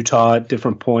love with Utah at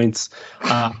different points.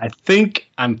 I think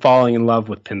I'm falling in love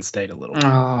with Penn State a little bit.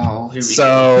 Oh, here we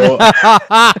go.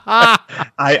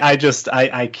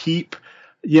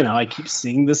 I keep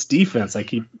seeing this defense. I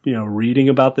keep reading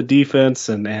about the defense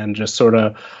and just sort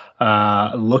of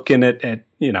looking at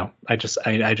I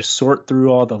just sort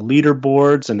through all the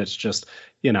leaderboards, and it's just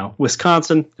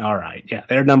Wisconsin. All right, yeah,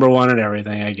 they're number one at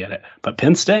everything. I get it, but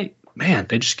Penn State, man,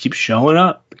 they just keep showing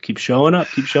up.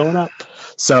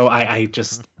 So I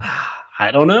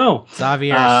don't know.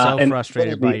 Xavier is so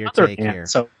frustrated by your take here.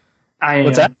 So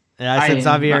what's that? Yeah, I said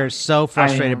Xavier is so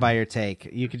frustrated am. by your take.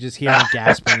 You could just hear him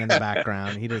gasping in the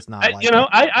background. He does not like it.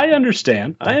 I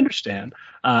understand. I understand.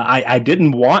 I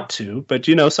didn't want to, but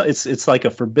so it's like a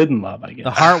forbidden love, I guess.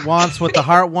 The heart wants what the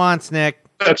heart wants, Nick.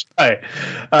 That's right.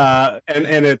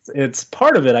 And it's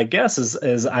part of it, I guess,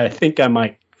 is I think I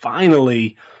might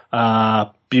finally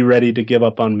be ready to give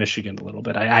up on Michigan a little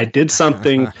bit. I did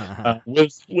something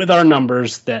with our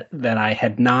numbers that I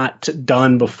had not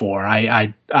done before.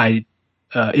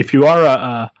 If you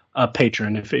are a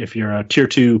patron, if you're a tier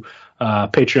 2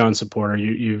 Patreon supporter,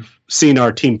 you've seen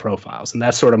our team profiles, and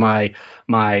that's sort of my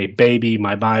baby,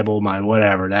 my Bible, my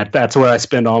whatever. That's where I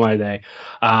spend all my day.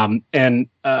 And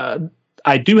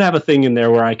I do have a thing in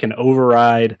there where I can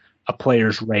override a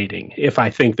player's rating if I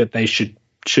think that they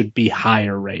should be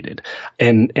higher rated.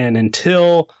 And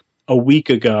until a week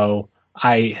ago,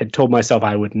 I had told myself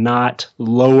I would not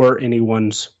lower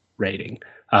anyone's rating.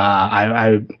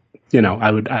 I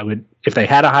would if they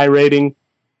had a high rating,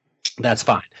 that's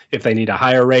fine. If they need a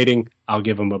higher rating, I'll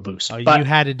give them a boost. But you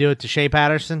had to do it to Shea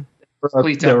Patterson?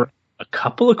 There were a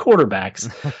couple of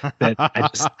quarterbacks that I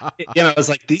just, I was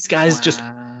like, these guys just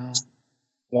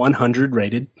 100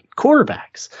 rated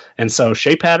quarterbacks. And so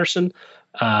Shea Patterson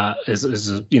is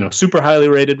a super highly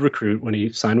rated recruit when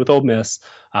he signed with Ole Miss.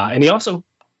 And he also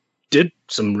did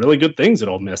some really good things at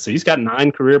Ole Miss. So he's got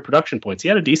 9 career production points. He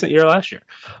had a decent year last year.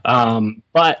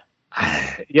 But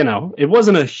it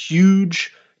wasn't a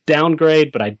huge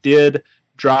downgrade, but I did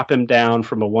drop him down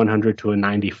from a 100 to a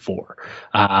 94.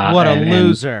 What a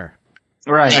loser.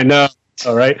 Right. I know.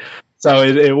 All right. So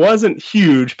it wasn't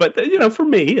huge, but for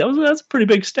me, that's a pretty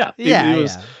big step. He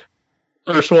was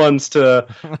first ones to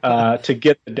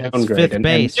get the downgrade. Fifth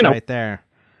base right there.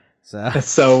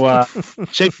 So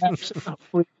Shea Patterson,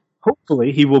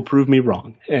 hopefully he will prove me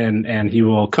wrong, and he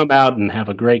will come out and have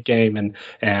a great game,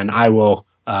 and I will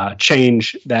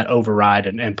change that override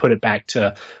and put it back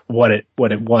to what it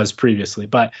was previously.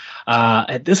 But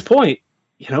at this point,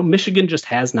 Michigan just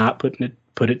has not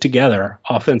put it together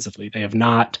offensively. They have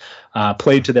not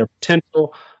played to their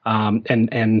potential,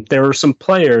 and there are some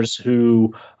players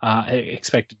who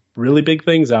expected really big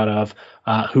things out of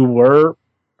who were,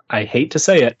 I hate to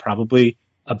say it, probably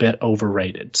a bit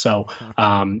overrated. So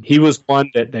he was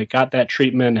one that got that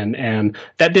treatment, and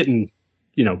that didn't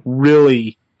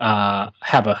really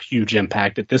have a huge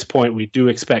impact. At this point, we do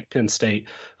expect Penn State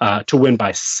to win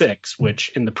by 6, which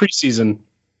in the preseason,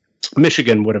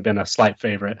 Michigan would have been a slight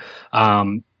favorite.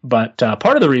 But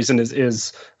part of the reason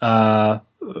is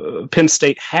Penn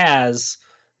State has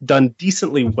done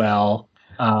decently well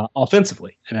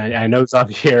offensively. And I know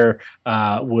Xavier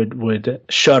would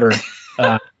shudder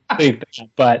think that.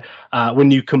 But when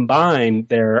you combine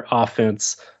their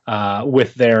offense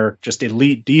with their just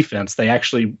elite defense, they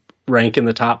actually rank in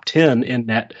the top 10 in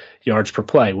net yards per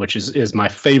play, which is my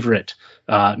favorite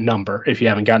number. If you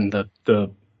haven't gotten the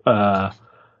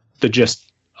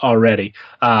gist already,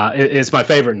 it's my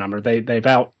favorite number. They've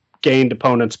outgained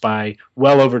opponents by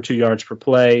well over 2 yards per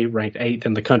play, ranked 8th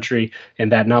in the country in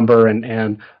that number,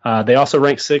 and they also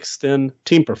rank 6th in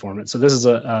team performance. So this is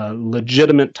a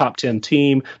legitimate top 10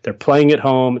 team. They're playing at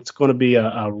home. It's going to be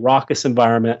a raucous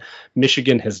environment.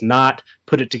 Michigan has not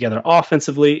put it together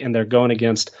offensively, and they're going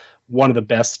against one of the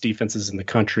best defenses in the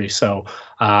country. So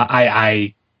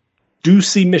I do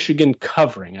see Michigan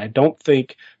covering. I don't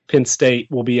think Penn State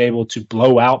will be able to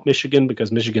blow out Michigan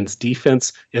because Michigan's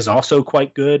defense is also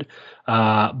quite good.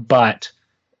 But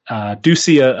do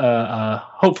see a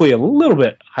hopefully a little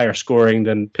bit higher scoring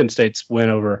than Penn State's win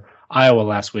over Iowa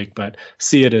last week, but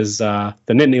see it as the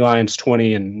Nittany Lions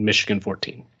 20 and Michigan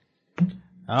 14.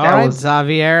 All right,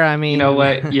 Xavier. I mean, you know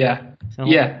what? Yeah.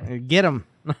 Get them.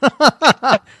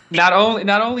 Not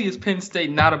only is Penn State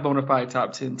not a bona fide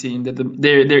top 10 team,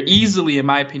 they're easily, in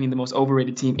my opinion, the most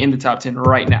overrated team in the top 10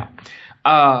 right now.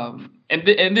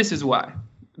 And this is why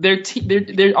their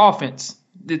offense,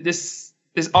 this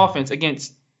offense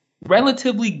against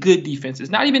relatively good defenses,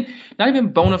 not even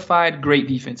bona fide great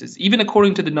defenses, even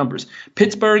according to the numbers,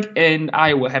 Pittsburgh and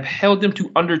Iowa have held them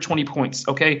to under 20 points.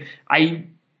 Okay, I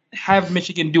have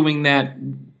Michigan doing that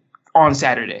on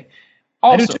Saturday.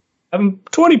 Also,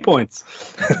 20 points.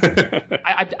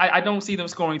 I don't see them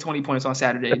scoring 20 points on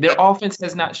Saturday. Their offense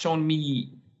has not shown me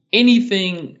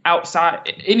anything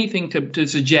to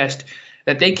suggest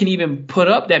that they can even put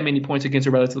up that many points against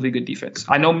a relatively good defense.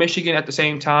 I know Michigan at the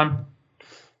same time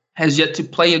has yet to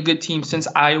play a good team since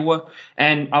Iowa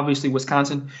and obviously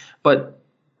Wisconsin. But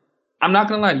I'm not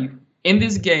going to lie to you. In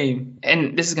this game,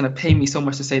 and this is going to pay me so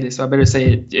much to say this, so I better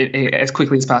say it as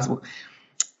quickly as possible.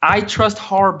 I trust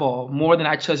Harbaugh more than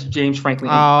I trust James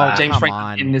Franklin. Oh, James come Franklin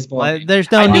on. in this ball.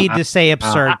 There's no need to say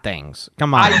absurd things.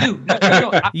 Come on. I do.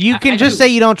 No, you can just say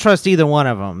you don't trust either one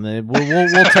of them.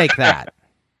 We'll take that.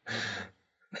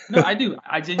 No, I do.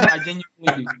 I genuinely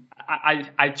do.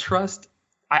 I trust.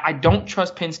 I don't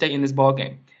trust Penn State in this ball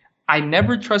game. I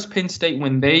never trust Penn State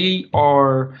when they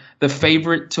are the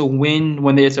favorite to win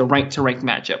when there's a ranked to ranked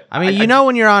matchup. I mean,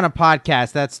 when you're on a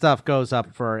podcast, that stuff goes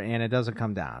up and it doesn't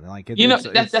come down. Like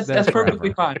that's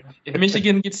perfectly fine. If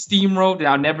Michigan gets steamrolled, then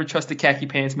I'll never trust the khaki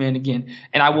pants man again,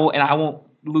 and I won't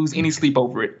lose any sleep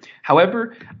over it.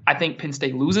 However, I think Penn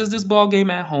State loses this ball game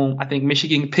at home. I think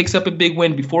Michigan picks up a big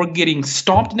win before getting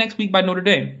stomped next week by Notre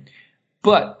Dame.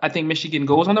 But I think Michigan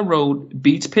goes on the road,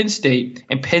 beats Penn State,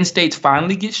 and Penn State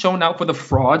finally gets shown out for the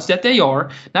frauds that they are.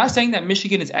 Not saying that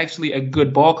Michigan is actually a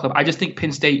good ball club. I just think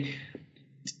Penn State,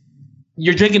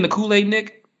 you're drinking the Kool-Aid,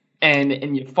 Nick,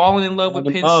 and you're falling in love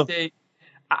with Penn State.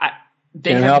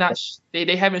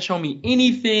 They haven't shown me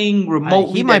anything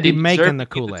remotely. He might be making the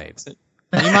Kool-Aid.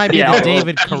 He might be the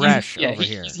David Koresh over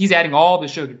here. He's adding all the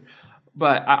sugar.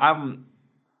 But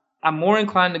I'm more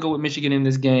inclined to go with Michigan in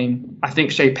this game. I think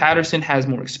Shea Patterson has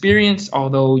more experience,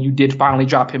 although you did finally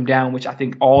drop him down, which I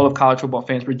think all of college football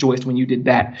fans rejoiced when you did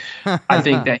that. I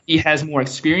think that he has more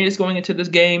experience going into this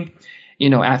game,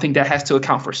 and I think that has to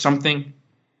account for something.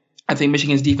 I think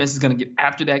Michigan's defense is going to get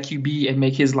after that QB and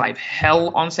make his life hell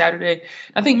on Saturday.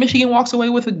 I think Michigan walks away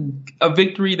with a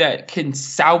victory that can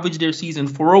salvage their season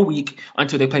for a week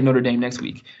until they play Notre Dame next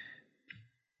week.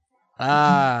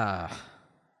 I'm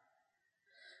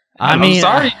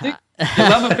sorry. The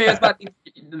love affair is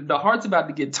the heart's about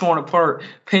to get torn apart.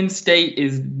 Penn State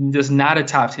is just not a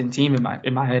top 10 team in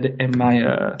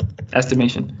my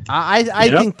estimation. I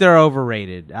think they're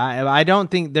overrated. I don't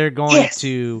think they're going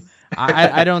to.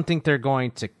 I don't think they're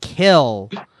going to kill.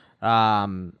 I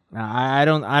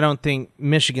don't think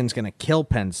Michigan's going to kill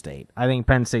Penn State. I think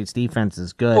Penn State's defense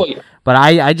is good, but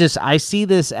I see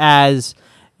this as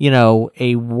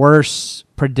a worse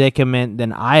predicament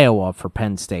than Iowa for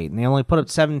Penn State, and they only put up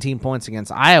 17 points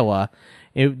against Iowa.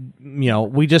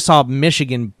 We just saw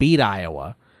Michigan beat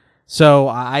Iowa, so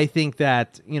I think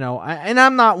that and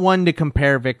I'm not one to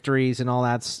compare victories and all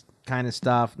that kind of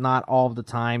stuff. Not all of the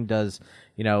time does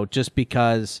just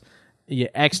because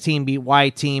X team beat Y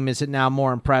team is it now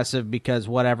more impressive because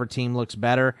whatever team looks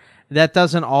better. That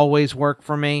doesn't always work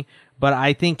for me. But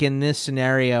I think in this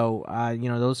scenario,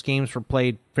 those games were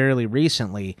played fairly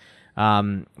recently,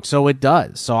 so it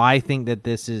does. So I think that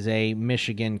this is a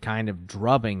Michigan kind of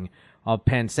drubbing of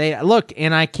Penn State. Look,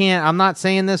 and I'm not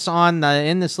saying this on the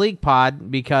In This League pod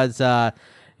because,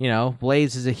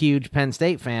 Blaze is a huge Penn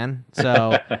State fan.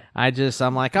 So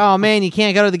I'm like, oh man, you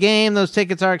can't go to the game. Those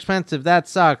tickets are expensive. That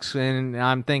sucks. And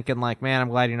I'm thinking like, man, I'm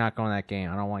glad you're not going to that game.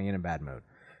 I don't want you in a bad mood.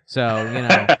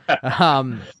 So,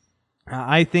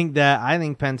 I think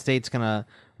Penn State's going to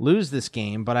lose this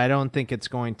game, but I don't think it's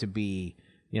going to be,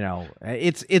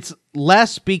 it's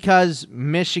less because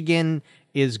Michigan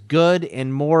is good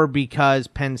and more because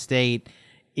Penn State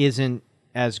isn't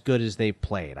as good as they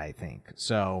played, I think.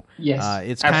 So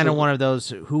it's kind of one of those,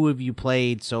 who have you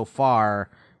played so far,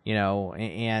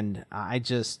 and I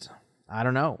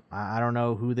don't know. I don't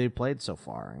know who they played so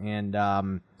far.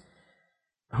 And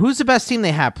who's the best team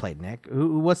they have played, Nick?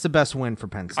 What's the best win for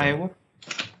Penn State? Iowa.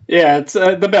 Yeah, it's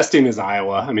the best team is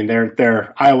Iowa. I mean,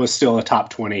 Iowa's still a top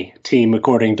 20 team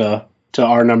according to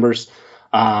our numbers.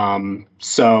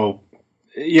 So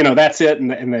that's it,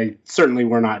 and they certainly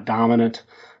were not dominant.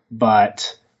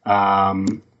 But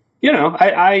and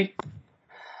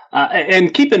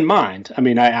keep in mind, I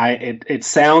mean, it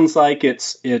sounds like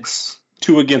it's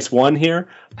 2 against 1 here,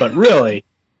 but really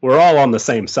we're all on the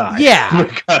same side. Yeah,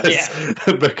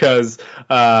 because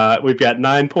we've got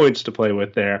 9 points to play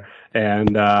with there.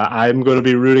 And I'm going to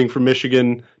be rooting for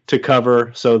Michigan to cover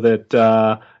so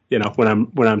that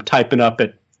when I'm typing up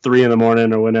at 3 a.m.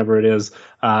 or whenever it is,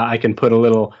 I can put a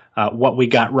little what we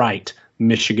got right,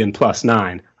 Michigan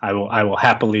 +9. I will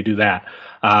happily do that.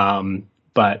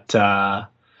 But I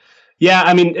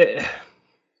mean,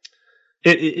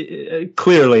 it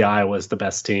clearly Iowa's the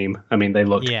best team. I mean, they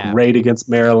looked great against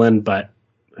Maryland, but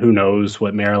who knows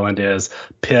what Maryland is?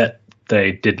 Pitt,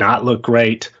 they did not look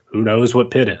great. Who knows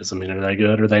what Pitt is? I mean, are they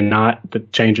good? Are they not?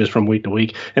 It changes from week to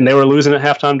week. And they were losing at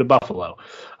halftime to Buffalo.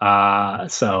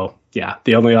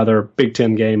 The only other Big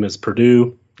Ten game is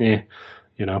Purdue.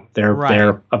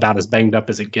 They're about as banged up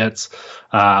as it gets.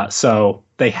 So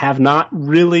they have not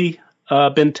really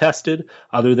been tested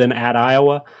other than at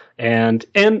Iowa. And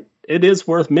it is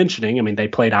worth mentioning. I mean, they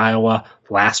played Iowa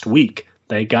last week.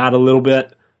 They got a little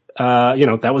bit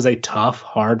that was a tough,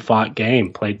 hard-fought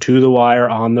game, played to the wire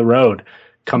on the road,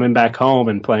 coming back home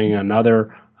and playing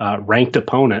another ranked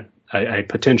opponent, a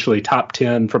potentially top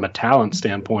 10 from a talent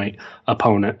standpoint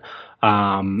opponent.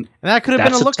 And that could have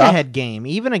been a look-ahead game,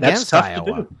 even against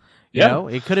Iowa. Yeah. You know,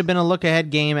 it could have been a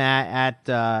look-ahead game at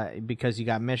because you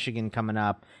got Michigan coming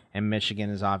up, and Michigan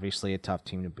is obviously a tough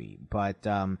team to beat. But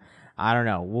I don't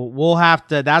know. We'll have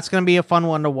to. That's going to be a fun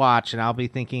one to watch, and I'll be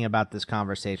thinking about this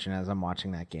conversation as I'm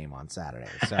watching that game on Saturday.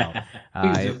 So,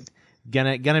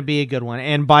 gonna be a good one.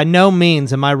 And by no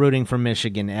means am I rooting for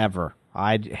Michigan ever.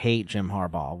 I hate Jim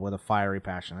Harbaugh with a fiery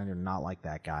passion. I do not like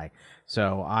that guy.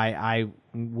 So I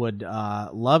would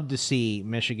love to see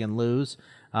Michigan lose.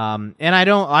 And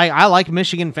I like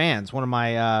Michigan fans. One of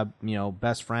my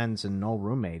best friends and old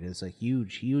roommate is a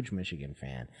huge Michigan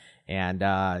fan. And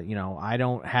I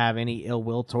don't have any ill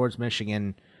will towards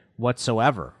Michigan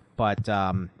whatsoever. But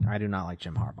I do not like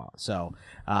Jim Harbaugh. So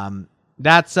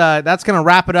that's going to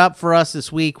wrap it up for us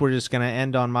this week. We're just going to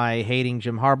end on my hating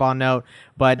Jim Harbaugh note.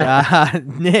 But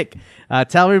Nick,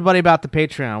 tell everybody about the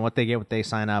Patreon, what they get, what they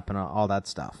sign up, and all that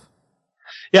stuff.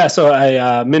 Yeah, so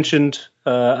I mentioned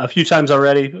a few times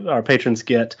already, our patrons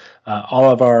get all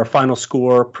of our final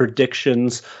score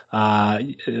predictions.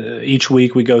 Each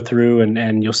week we go through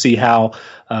and you'll see how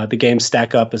the games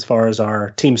stack up as far as our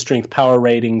team strength power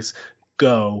ratings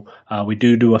go. We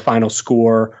do a final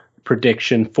score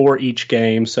prediction for each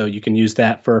game, so you can use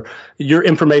that for your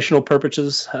informational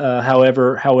purposes,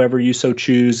 however you so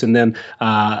choose. And then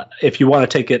if you want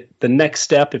to take it the next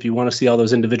step, if you want to see all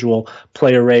those individual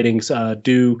player ratings,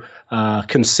 do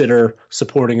consider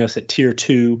supporting us at tier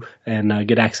 2 and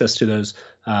get access to those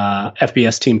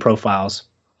FBS team profiles.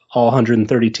 All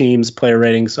 130 teams, player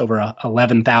ratings, over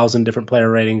 11,000 different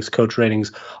player ratings, coach ratings,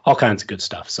 all kinds of good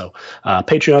stuff. So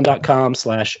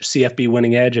patreon.com/CFB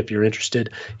Winning Edge if you're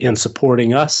interested in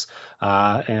supporting us.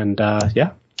 That's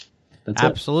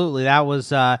absolutely. That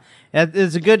was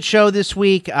it's a good show this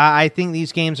week. I think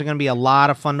these games are going to be a lot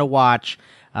of fun to watch.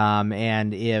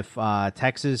 And if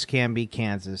Texas can beat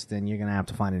Kansas, then you're going to have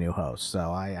to find a new host.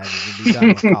 So I would be done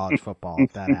with college football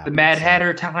if that happens. The Mad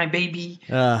Hatter time, baby.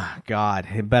 God,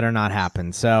 it better not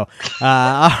happen. So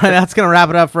all right, that's going to wrap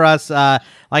it up for us.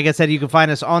 Like I said, you can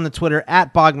find us on the Twitter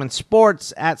at Bogman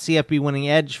Sports, at CFB Winning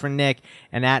Edge for Nick,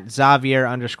 and at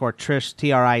Xavier_Triche,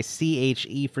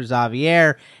 TRICHE for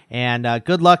Xavier. And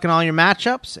good luck in all your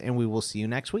matchups, and we will see you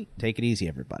next week. Take it easy,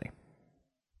 everybody.